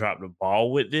honestly dropped the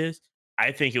ball with this.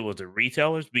 I think it was the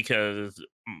retailers, because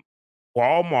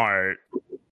Walmart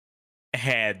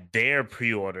had their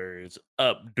pre-orders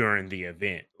up during the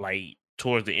event. Like,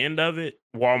 towards the end of it,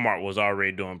 Walmart was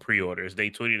already doing pre-orders. They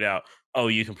tweeted out, "Oh,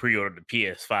 you can pre-order the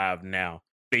PS5 now."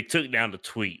 They took down the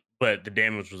tweet, but the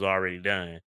damage was already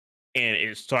done. And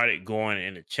it started going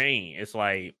in a chain. It's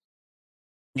like,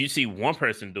 you see one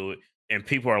person do it, and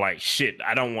people are like, "Shit,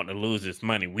 I don't want to lose this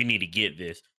money. We need to get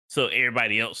this." So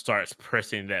everybody else starts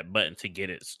pressing that button to get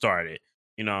it started.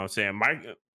 You know what I'm saying?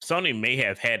 Sony may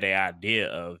have had the idea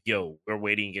of, "Yo, we're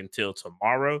waiting until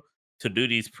tomorrow to do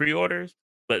these pre-orders,"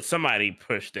 but somebody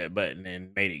pushed that button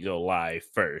and made it go live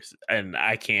first. And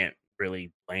I can't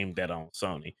really blame that on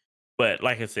Sony. But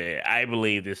like I said, I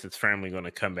believe this is firmly going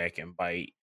to come back and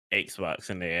bite Xbox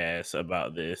in their ass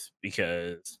about this,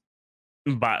 because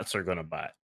bots are going to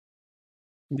bot.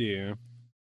 Yeah.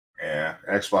 Yeah.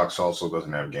 Xbox also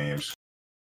doesn't have games.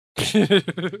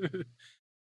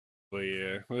 But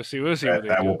yeah, we'll see. We'll see.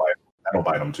 That'll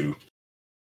bite them too.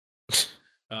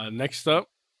 Next up,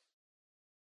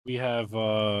 we have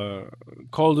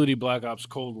Call of Duty Black Ops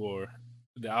Cold War.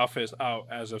 The alpha is out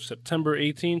as of September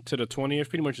 18th to the 20th,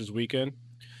 pretty much this weekend.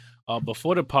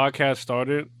 Before the podcast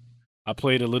started, I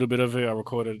played a little bit of it. I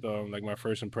recorded like my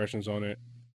first impressions on it,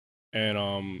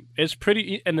 and it's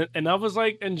pretty. And I was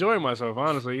like enjoying myself,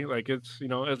 honestly. Like, it's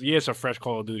it's a fresh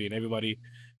Call of Duty, and everybody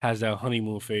has that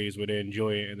honeymoon phase where they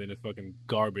enjoy it, and then it's fucking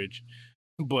garbage.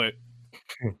 But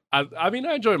I mean,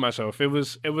 I enjoyed myself. It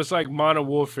was like Modern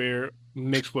Warfare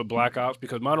mixed with Black Ops,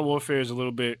 because Modern Warfare is a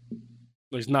little bit,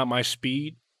 it's not my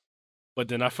speed, but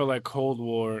then I feel like Cold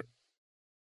War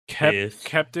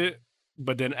kept it,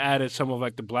 but then added some of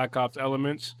like the Black Ops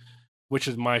elements, which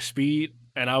is my speed,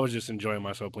 and I was just enjoying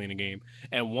myself playing the game.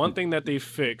 And one thing that they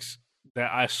fixed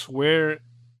that I swear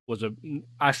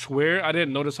I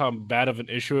didn't notice how bad of an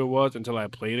issue it was until I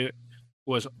played it,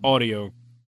 was audio.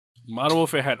 Modern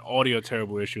Warfare had audio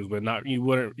terrible issues, but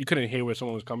you couldn't hear where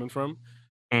someone was coming from.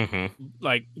 Mm-hmm.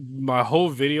 Like, my whole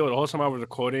video, the whole time I was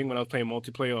recording when I was playing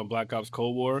multiplayer on Black Ops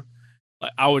Cold War,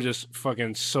 like, I was just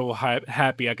fucking so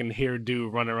happy I can hear a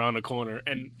dude run around the corner.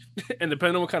 And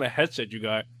depending on what kind of headset you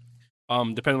got,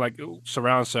 depending like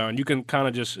surround sound, you can kind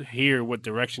of just hear what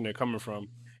direction they're coming from.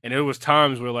 And there was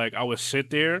times where like I would sit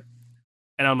there,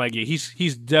 and I'm like, yeah,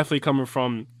 he's definitely coming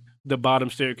from the bottom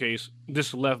staircase,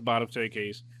 this left bottom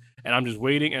staircase. And I'm just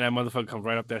waiting, and that motherfucker comes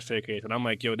right up that staircase. And I'm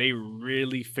like, yo, they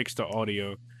really fixed the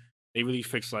audio. They really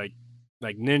fixed like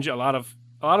Ninja, a lot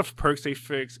of perks they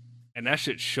fixed, and that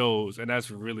shit shows, and that's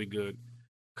really good.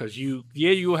 Cause you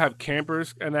will have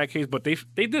campers in that case, but they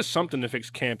did something to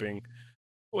fix camping,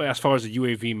 well, as far as the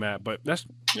UAV map. But that's,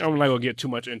 I'm not gonna get too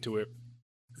much into it.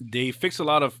 They fixed a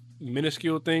lot of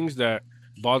minuscule things that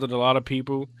bothered a lot of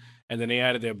people, and then they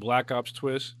added their Black Ops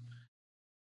twist.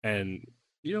 And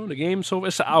the game, so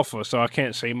it's an alpha, so I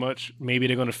can't say much. Maybe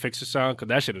they're gonna fix the sound, because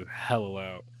that shit is hella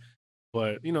loud.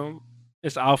 But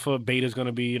it's alpha. Beta's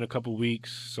gonna be in a couple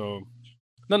weeks, so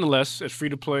nonetheless, it's free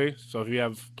to play. So if you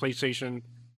have PlayStation,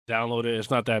 download it.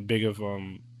 It's not that big of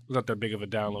a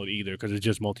download either, because it's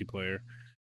just multiplayer.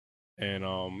 And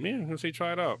yeah, let's say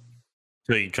try it out.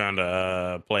 So you trying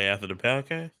to play after the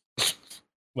podcast?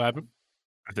 What happened?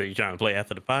 I said you trying to play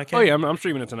after the podcast? Oh yeah, I'm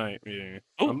streaming it tonight. Yeah.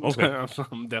 Okay.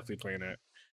 I'm definitely playing that.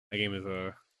 That game is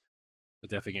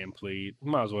definitely getting played.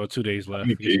 Might as well. 2 days left.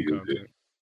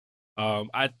 I'm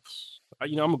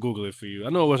gonna Google it for you. I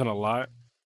know it wasn't a lot,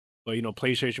 But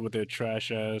PlayStation with their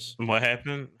trash ass. What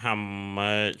happened? How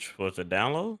much was the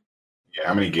download? Yeah,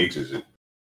 how many gigs is it?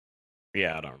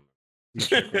 Yeah, I don't Let me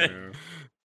check right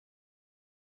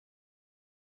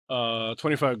now.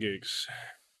 25 gigs.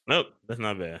 Nope, that's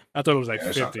not bad. I thought it was like Yeah,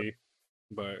 that's not 50,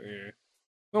 but yeah.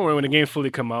 Don't worry, when the game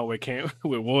fully come out with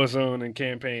with Warzone and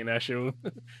campaign, that shit will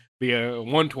be a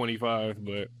 125.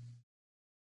 But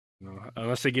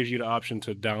unless it gives you the option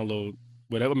to download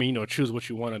whatever, I mean, choose what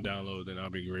you want to download, then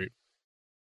that'll be great.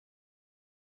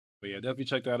 But yeah, definitely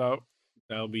check that out.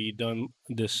 That'll be done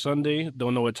this Sunday.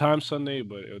 Don't know what time Sunday,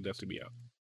 but it'll definitely be out.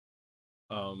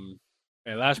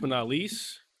 And last but not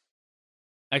least,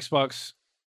 Xbox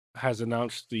has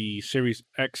announced the Series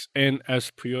X and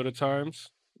S pre-order times.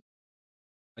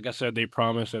 Like I said, they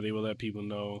promised that they will let people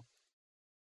know,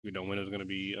 when it's going to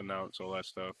be announced, all that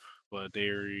stuff. But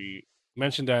they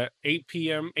mentioned that 8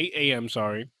 a.m.,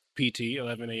 PT,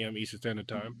 11 a.m. Eastern Standard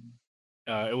Time.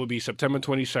 It will be September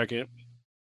 22nd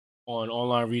on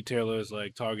online retailers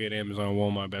like Target, Amazon,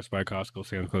 Walmart, Best Buy, Costco,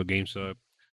 Sam's Club, GameStop,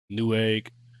 Newegg,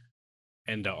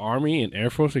 and the Army and Air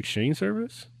Force Exchange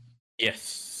Service.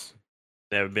 Yes.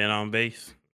 Never been on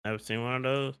base? Never seen one of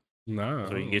those? Nah.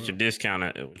 So you can get your discount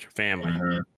with your family,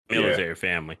 Mhm. military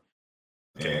family.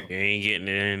 Yeah. You ain't getting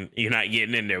it in. You're not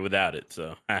getting in there without it.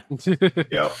 So.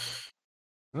 Yep.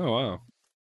 Oh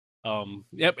wow.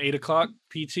 Yep. 8 o'clock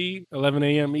PT, 11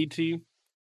 a.m. ET.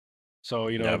 So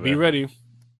be ready.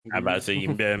 I'm about to say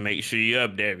you better make sure you're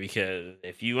up there, because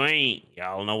if you ain't,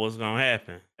 y'all know what's gonna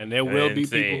happen. And there will be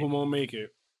people who won't make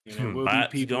it. And there will be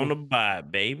people gonna buy,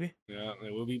 baby. Yeah,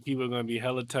 there will be people gonna be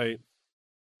hella tight.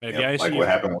 Yep, like what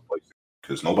happened with PlayStation,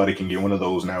 because nobody can get one of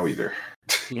those now either.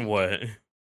 What?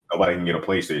 Nobody can get a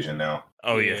PlayStation now.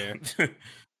 Oh yeah.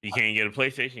 You can't get a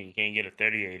PlayStation. You can't get a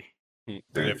 3080.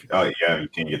 Oh yeah, you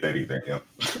can't get that either. Yeah.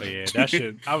 But yeah, that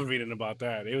shit. I was reading about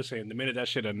that. They were saying the minute that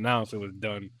shit announced, it was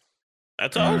done. I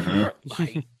told you,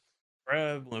 like,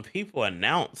 bro, when people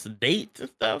announce dates and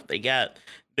stuff, they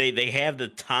have the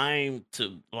time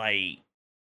to like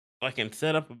fucking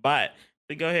set up a bot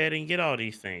to go ahead and get all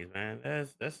these things, man.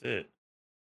 That's it.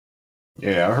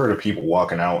 Yeah, I heard of people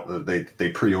walking out. They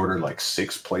pre-ordered like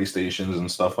 6 PlayStations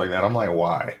and stuff like that. I'm like,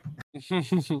 why?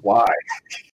 Why?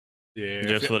 Yeah,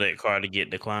 just for that card to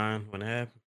get declined when it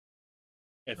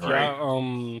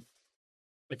happened.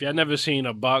 If y'all never seen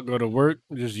a bot go to work,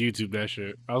 just YouTube that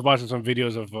shit. I was watching some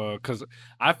videos of because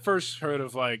I first heard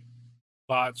of like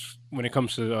bots when it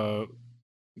comes to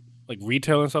like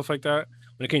retail and stuff like that.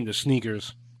 When it came to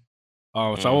sneakers, so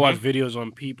I watch videos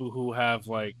on people who have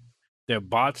like their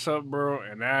bots up, bro,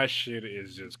 and that shit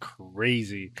is just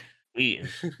crazy.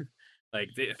 Like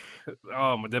the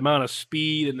amount of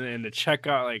speed and the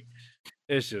checkout, like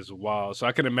it's just wild. So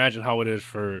I can imagine how it is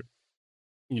for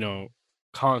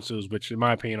consoles, which in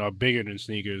my opinion are bigger than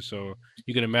sneakers. So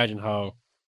you can imagine how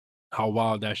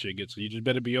wild that shit gets. So you just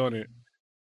better be on it.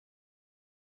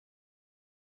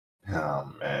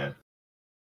 Oh man.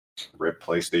 Rip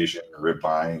PlayStation, rip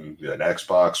buying an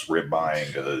Xbox, rip buying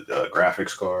a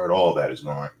graphics card, all that is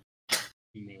gone.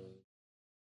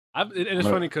 And it's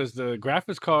funny because the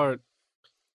graphics card,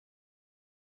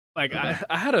 like I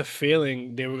had a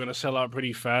feeling they were gonna sell out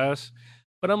pretty fast,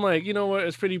 but I'm like, you know what?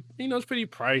 It's pretty, it's pretty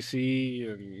pricey,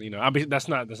 and that's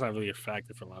not really a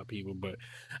factor for a lot of people. But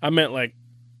I meant like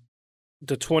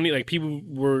the 20, like people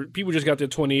just got their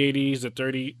 2080s,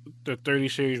 the 30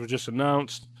 series was just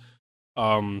announced.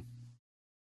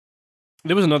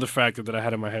 There was another factor that I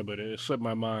had in my head, but it slipped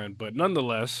my mind. But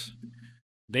nonetheless,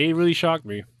 they really shocked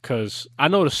me because I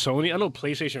know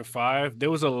PlayStation 5, there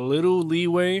was a little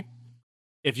leeway.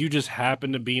 If you just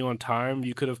happened to be on time,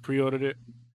 you could have pre-ordered it.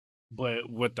 But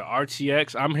with the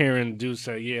RTX, I'm hearing dudes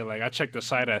say, yeah, like I checked the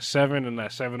site at 7 and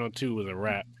that 702 was a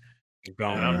wrap. And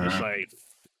I'm just like,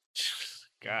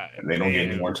 God. And they don't get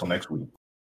any more until next week.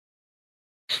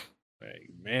 Like,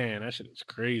 man, that shit is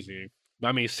crazy.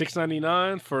 I mean,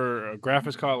 $699 for a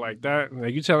graphics card like that.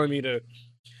 Like you telling me I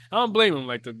don't blame them.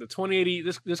 Like the 2080,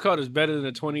 this card is better than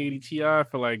the 2080 Ti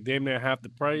for like damn near half the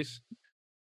price.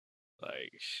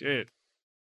 Like shit.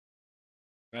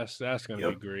 That's gonna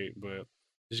be great, but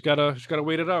just gotta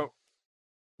wait it out.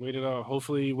 Wait it out.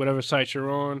 Hopefully, whatever site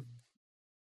you're on,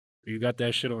 you got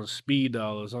that shit on speed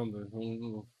dial or something.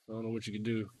 I don't know what you can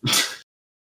do.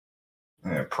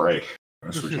 Yeah, pray.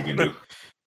 That's what you can do.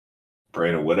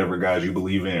 Pray to whatever God you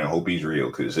believe in and hope he's real,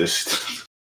 because this,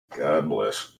 God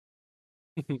bless.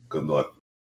 Good luck.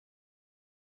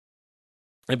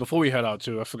 And before we head out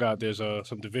too, I forgot there's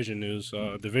some Division news.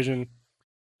 Division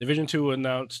 2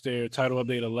 announced their title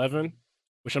update 11,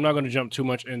 which I'm not going to jump too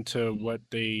much into what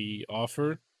they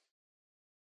offer.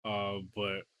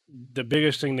 But the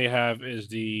biggest thing they have is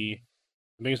the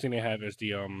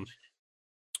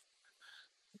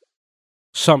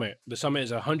Summit. The Summit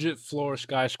is a 100-floor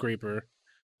skyscraper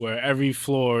where every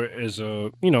floor is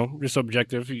just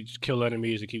objective. You just kill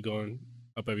enemies and keep going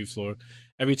up every floor.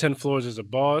 Every 10 floors is a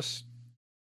boss,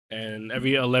 and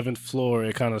every 11th floor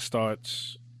it kind of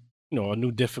starts, a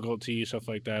new difficulty, stuff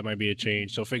like that. Might be a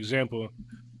change. So, for example,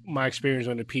 my experience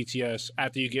on the PTS,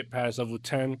 after you get past level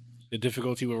 10, the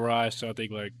difficulty will rise to, I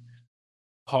think, like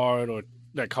hard or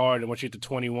like hard, and once you get to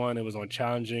 21, it was on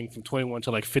challenging. From 21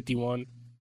 to like 51,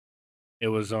 it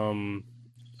was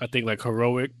I think like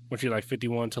heroic. Once you're like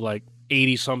 51 to like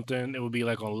 80 something, it would be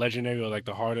like on legendary or like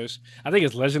the hardest. I think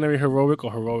it's legendary heroic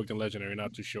or heroic and legendary,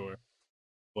 not too sure.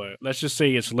 But let's just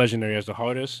say it's legendary as the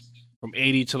hardest. From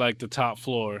 80 to like the top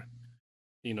floor,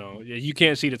 you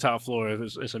can't see the top floor.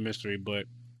 It's a mystery, but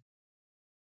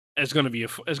it's gonna be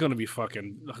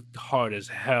fucking hard as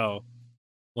hell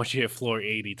once you hit floor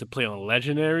 80 to play on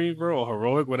legendary, bro, or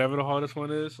heroic, whatever the hardest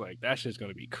one is. Like that shit's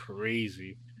gonna be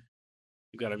crazy.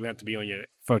 You have to be on your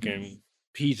fucking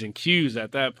P's and Q's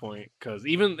at that point, because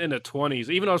even in the 20s,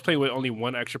 even though I was playing with only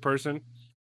one extra person,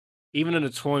 even in the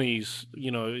 20s,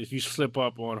 if you slip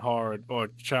up on hard or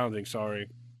challenging,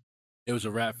 it was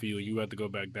a wrap for you. You had to go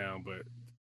back down. But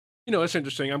it's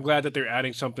interesting. I'm glad that they're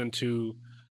adding something to.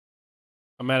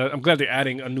 I'm glad they're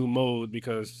adding a new mode,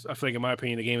 because I feel like, in my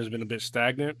opinion, the game has been a bit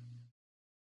stagnant.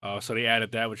 So they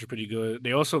added that, which is pretty good.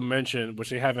 They also mentioned,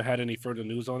 which they haven't had any further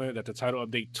news on it, that the title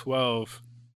update 12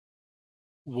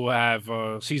 will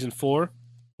have season 4,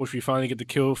 which we finally get to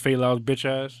kill Fei Lao's bitch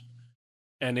ass,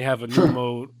 and they have a new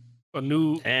mode, a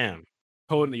new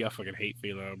code. Yeah, I fucking hate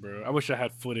Fei Lao, bro. I wish I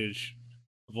had footage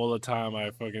of all the time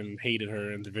I fucking hated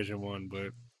her in Division 1,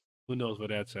 but who knows where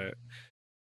that's at.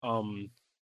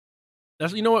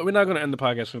 That's, you know what? We're not gonna end the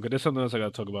podcast soon, because there's something else I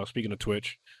gotta talk about. Speaking of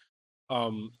Twitch,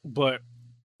 but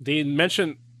they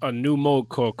mentioned a new mode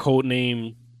called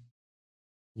Codename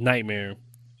Nightmare,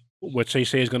 which they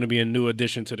say is going to be a new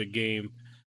addition to the game.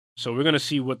 So we're going to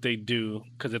see what they do,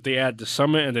 because if they add the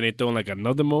summit and then they throw in like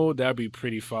another mode, that'd be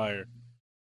pretty fire.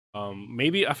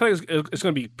 Maybe I feel like it's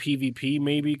going to be PvP,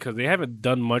 maybe, because they haven't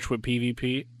done much with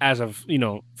PvP as of,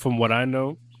 from what I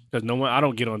know, because I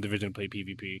don't get on Division to play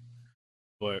PvP,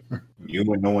 but you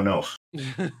and no one else.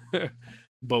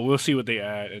 But we'll see what they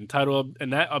add. And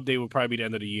that update will probably be the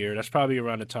end of the year. That's probably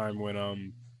around the time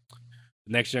when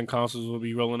next gen consoles will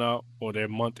be rolling out, or they're a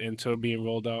month into being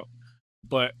rolled out.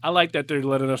 But I like that they're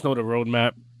letting us know the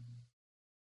roadmap.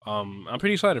 I'm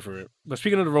pretty excited for it. But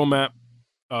speaking of the roadmap,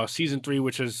 season 3,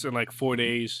 which is in like 4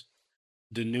 days,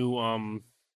 the new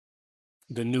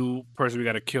person we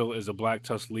got to kill is a Black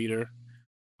Tusk leader.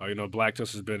 Black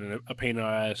Tusk has been a pain in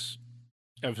our ass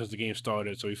ever since the game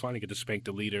started, so we finally get to spank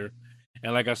the leader.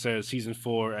 And like I said, season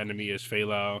 4 enemy is Fei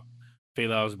Lao. Fei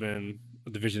Lao's been a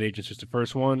division agent since the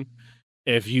first one.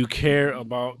 If you care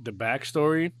about the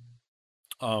backstory,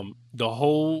 the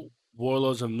whole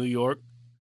Warlords of New York,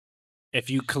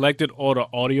 if you collected all the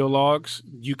audio logs,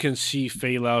 you can see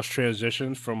Fei Lao's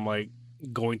transition from like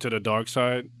going to the dark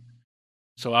side.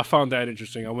 So I found that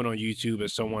interesting. I went on YouTube and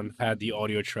someone had the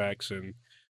audio tracks, and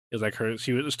it was like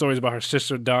stories about her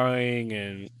sister dying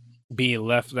and being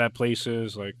left at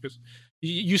places. Like,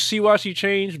 you see why she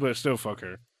changed, but still fuck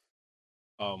her.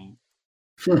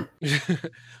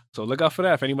 So look out for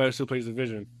that if anybody still plays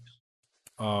Division.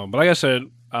 But like I said,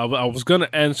 I was gonna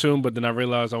end soon, but then I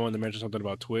realized I wanted to mention something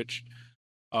about Twitch.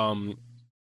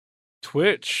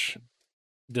 Twitch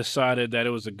decided that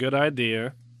it was a good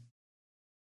idea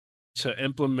to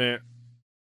implement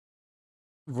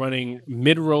running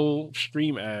mid-roll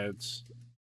stream ads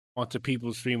onto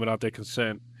people's stream without their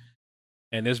consent.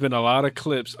 And there's been a lot of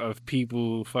clips of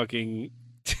people fucking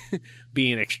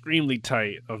being extremely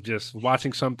tight, of just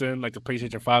watching something like the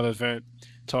PlayStation 5 event,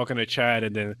 talking to chat,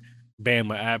 and then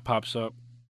bam, an ad pops up.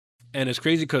 And it's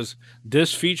crazy because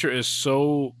this feature is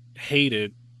so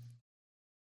hated,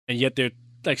 and yet they're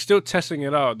like still testing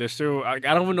it out. They're still, I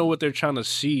don't even know what they're trying to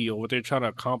see or what they're trying to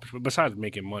accomplish besides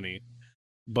making money.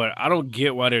 But I don't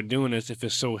get why they're doing this if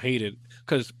it's so hated.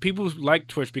 Because people like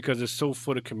Twitch because it's so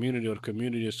for the community, or the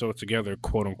community is so together,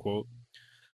 quote unquote.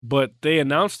 But they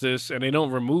announced this and they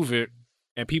don't remove it,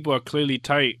 and people are clearly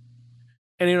tight,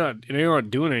 and they're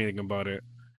not doing anything about it.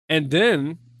 And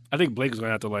then I think Blake is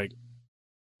gonna have to like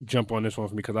jump on this one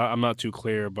for me, because I'm not too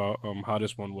clear about how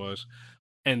this one was.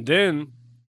 And then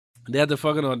they had the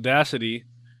fucking audacity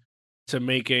to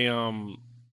make a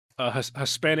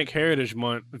Hispanic Heritage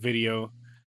Month video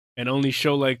and only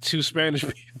show like 2 Spanish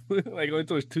people, like only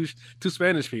two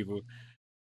Spanish people,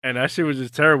 and that shit was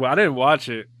just terrible. I didn't watch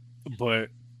it, but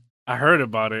I heard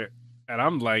about it, and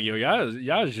I'm like, yo,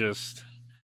 y'all just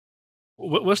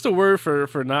what's the word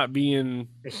for not being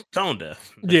tone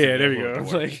deaf. That's yeah, there we exactly go. what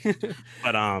the word is. Like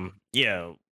But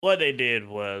yeah, what they did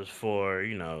was for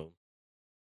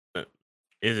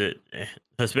is it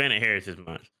Hispanic Heritage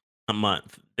Month? A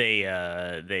month. They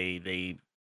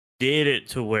did it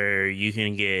to where you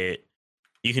can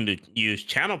use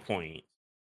channel points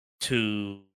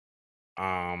to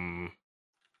um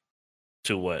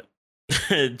to what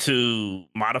to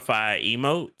modify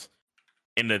emotes,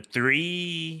 and the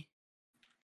three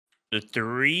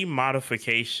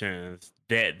modifications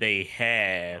that they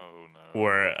had Oh no.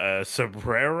 were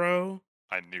sombrero,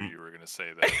 I knew you were gonna say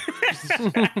that first.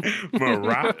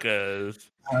 maracas,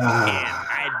 and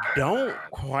I Oh, don't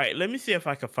God. quite. Let me see if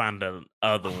I can find the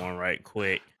other one right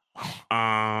quick.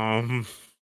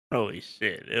 Holy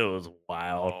shit, it was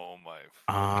wild. Oh my.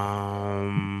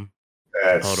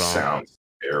 That Hold on. sounds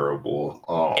terrible.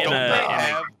 Oh, And Don't they a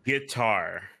have-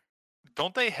 guitar.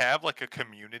 Don't they have like a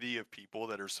community of people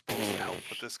that are supposed to help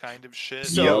with this kind of shit?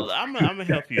 So Yep. I'm gonna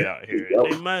help you out here.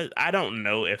 Yep. They must. I don't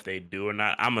know if they do or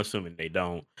not. I'm assuming they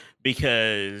don't,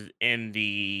 because in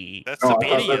the That's No, I supposed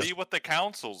thought to that's- be what the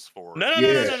council's for.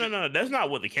 no. That's not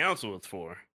what the council is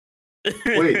for.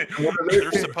 Wait, what are they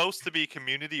There's for? supposed to be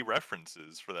community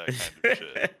references for that kind of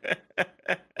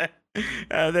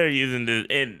shit. They're using this,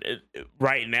 and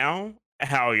right now,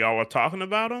 how y'all are talking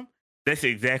about them, that's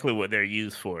exactly what they're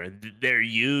used for. They're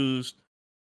used.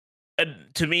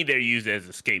 To me, they're used as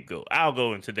a scapegoat. I'll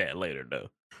go into that later, though.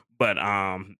 But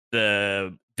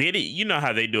the video, you know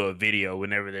how they do a video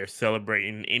whenever they're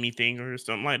celebrating anything or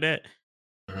something like that.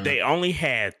 Mhm. They only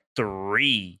had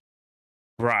 3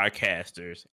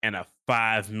 broadcasters and a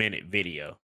 5-minute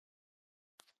video.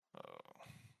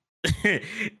 Oh. And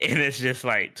it's just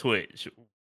like, Twitch,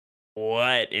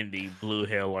 what in the blue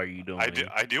hell are you doing? I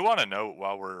do want to note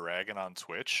while we're ragging on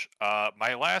Twitch,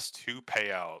 my last 2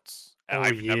 payouts, and Oh,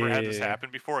 I've never had this yeah. happen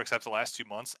before except the last 2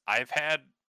 months. I've had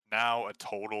now a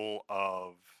total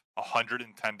of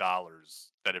 $110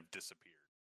 that have disappeared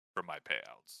from my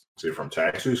payouts. Is it from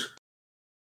taxes?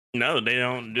 No, they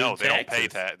don't do No, they don't pay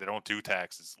taxes. they don't do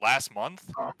taxes. Last month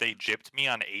Oh. they gypped me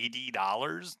on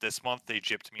 $80. This month they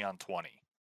gypped me on 20.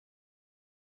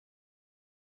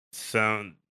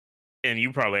 So, and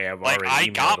you probably have Like already I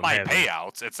emailed got them, my haven't you?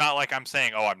 payouts. It's not like I'm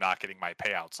saying, "Oh, I'm not getting my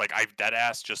payouts." Like I've dead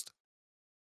ass just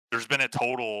there's been a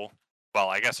total, well,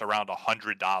 I guess around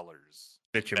 $100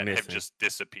 that you're that have missing. just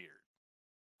disappeared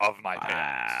of my payouts.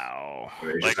 Wow.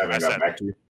 They just Like I haven't got said- back to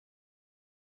you?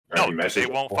 Or No, any they message?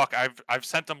 won't fuck. I've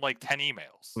sent them like 10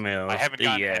 emails. I haven't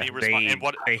gotten any response. And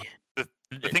what the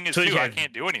thing is Twitch too, I has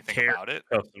can't do anything terrible about it.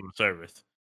 customer service.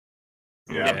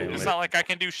 Yeah, Yeah, It's like- not like I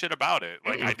can do shit about it.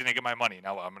 Like I didn't get my money.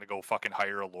 Now I'm gonna go fucking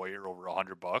hire a lawyer over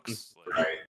 $100. Like,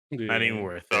 Right. Not even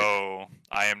worth it. so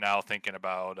I am now thinking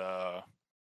about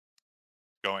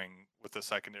going with a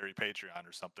secondary Patreon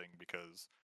or something, because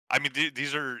I mean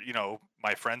these are, you know,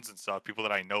 my friends and stuff, people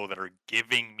that I know that are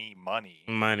giving me money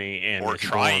Money and or it's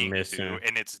going trying missing. to,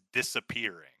 and it's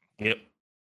disappearing. Yep.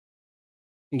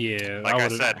 Yeah. Like I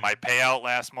would've- said, my payout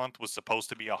last month was supposed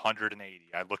to be 180.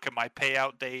 I look at my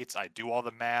payout dates, I do all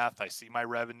the math, I see my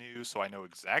revenue, so I know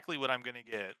exactly what I'm gonna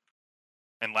get.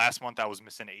 And last month I was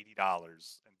missing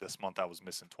 $80, and this month I was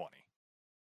missing 20.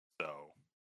 So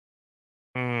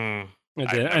Mm. and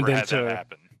I've then, never and then had that to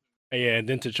happen. yeah, and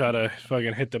then to try to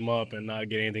fucking hit them up and not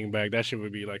get anything back, that shit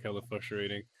would be like hella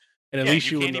frustrating. And at Yeah,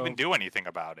 least you would can't know. even do anything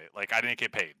about it. Like I didn't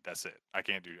get paid. That's it. I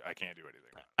can't do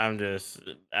anything. I'm just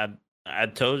I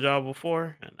told y'all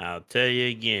before, and I'll tell you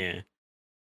again.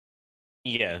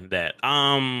 Yeah, that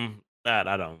that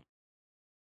I don't.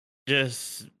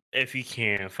 Just if you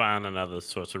can find another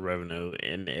source of revenue,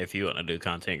 and if you want to do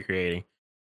content creating,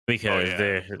 because Oh, yeah.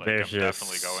 there's Like, there's I'm just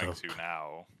definitely going so, to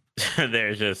now.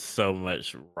 there's just so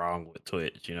much wrong with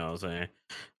Twitch. You know what I'm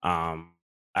saying?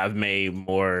 I've made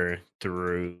more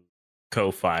through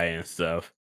Ko-fi and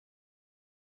stuff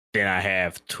than I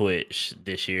have Twitch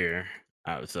this year.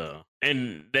 So,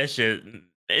 and that's just,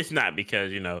 it's not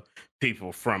because, you know,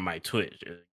 people from my Twitch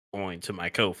are going to my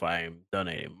Ko-fi and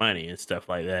donating money and stuff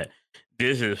like that.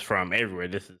 This is from everywhere.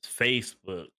 This is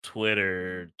Facebook,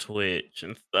 Twitter, Twitch,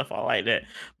 and stuff all like that.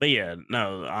 But yeah,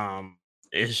 no,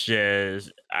 it's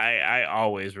just I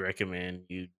always recommend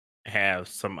you have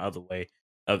some other way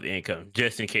of income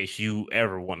just in case you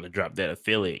ever want to drop that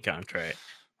affiliate contract.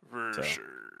 For So. sure.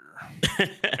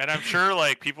 And I'm sure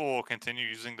like people will continue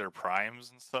using their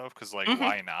primes and stuff, because like Mhm.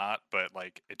 why not? But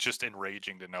like it's just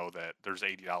enraging to know that there's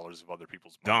 $80 of other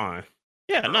people's money. Gone.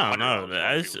 Yeah, Or no, $100 no, of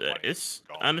other it's people's money it's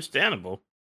gone. understandable.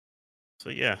 So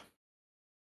yeah,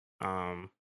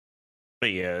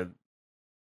 but yeah,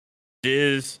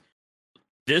 this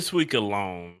this week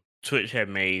alone, Twitch had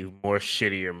made more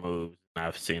shittier moves than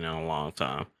I've seen in a long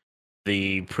time.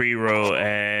 The pre-roll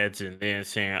ads, and then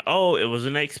saying, "Oh, it was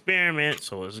an experiment,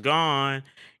 so it's gone,"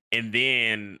 and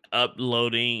then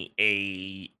uploading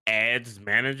a ads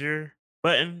manager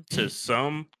button to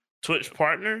some Twitch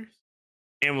partners,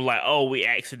 and was like, "Oh, we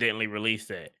accidentally released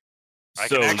that." I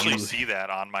can actually see that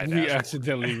on my dashboard. We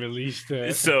accidentally released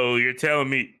that. So you're telling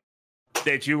me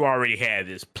that you already had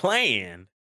this planned?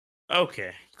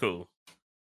 Okay, cool.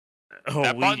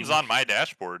 That button's on my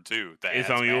dashboard too. It's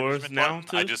on yours now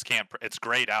too? I just can't. It's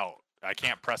grayed out. I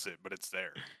can't press it, but it's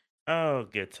there. Oh,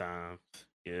 good times.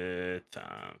 Good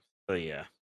times. So yeah.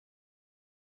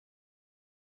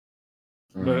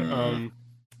 But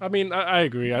I mean, I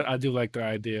agree. I do like the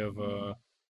idea of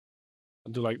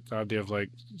like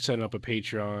setting up a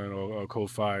Patreon or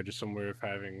Ko-Fi, just somewhere of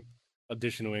having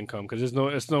additional income, because it's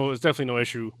definitely no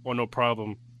issue or no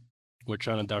problem with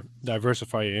trying to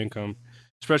diversify your income,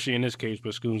 especially in this case,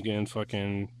 but Scoom's getting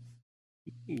fucking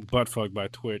butt fucked by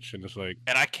Twitch, and it's like,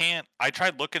 and I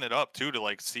tried looking it up too to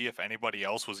like see if anybody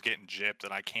else was getting gypped,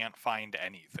 and I can't find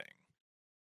anything.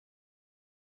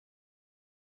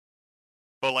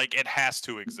 But like, it has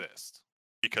to exist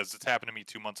because it's happened to me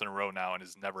 2 months in a row now, and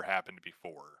it's never happened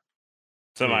before.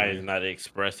 Somebody's not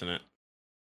expressing it.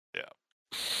 Yeah.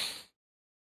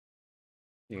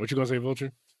 What you gonna say,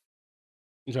 Vulture?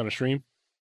 You trying to stream?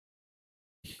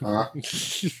 I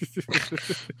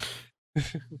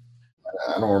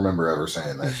don't remember ever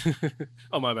saying that.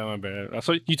 Oh, my bad. I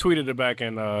saw you tweeted it back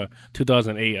in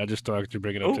 2008. I just thought to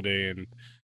bring it up today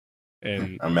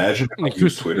and imagine if I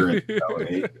use Twitter in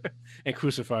 2008 and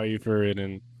crucify you for it,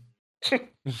 and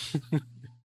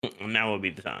now would be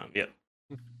the time. Yep.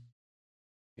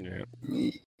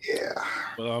 Yeah.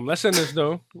 Well, let's end this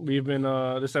though. We've been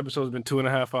this episode's been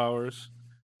 2.5 hours.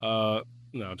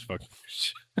 No, it's fucking.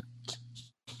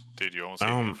 Dude, you almost gave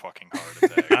me a fucking heart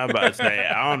attack. I'm about to say,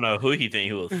 I don't know who he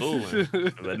think he was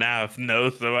fooling, but now if no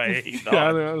somebody,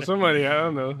 somebody, I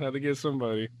don't know, had to get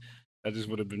somebody. That just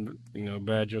would have been, a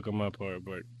bad joke on my part.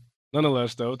 But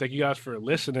nonetheless, though, thank you guys for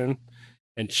listening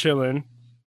and chilling.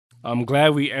 I'm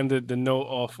glad we ended the note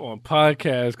off on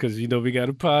podcast because we got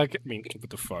a podcast. I mean, what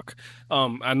the fuck?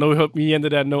 I know we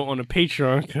ended that note on a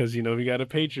Patreon because we got a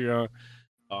Patreon.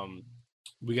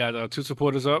 We got 2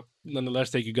 supporters up.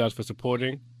 Nonetheless, thank you guys for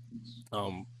supporting.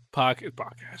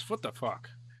 Podcast. What the fuck?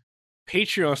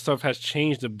 Patreon stuff has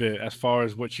changed a bit as far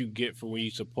as what you get for when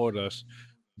you support us,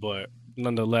 but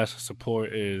nonetheless,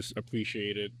 support is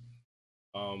appreciated.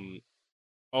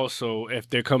 Also, if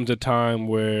there comes a time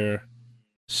where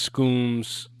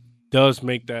Scooms does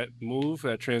make that move,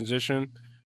 that transition,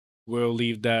 we'll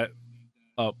leave that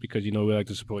up because we like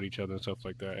to support each other and stuff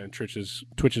like that. And Twitch is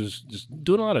just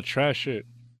doing a lot of trash shit.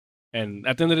 And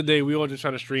at the end of the day, we all just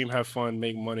try to stream, have fun,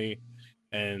 make money,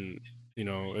 and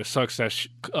it sucks that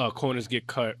corners get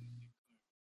cut,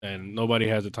 and nobody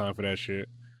has the time for that shit.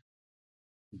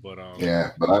 But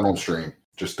yeah, but I don't stream.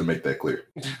 Just to make that clear.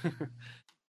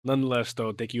 Nonetheless,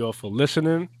 though, thank you all for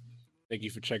listening. Thank you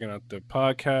for checking out the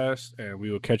podcast, and we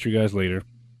will catch you guys later.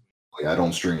 I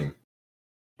don't stream.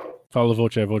 Follow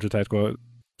Vulture at Vulture Tide Squad,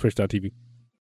 Twitch.tv.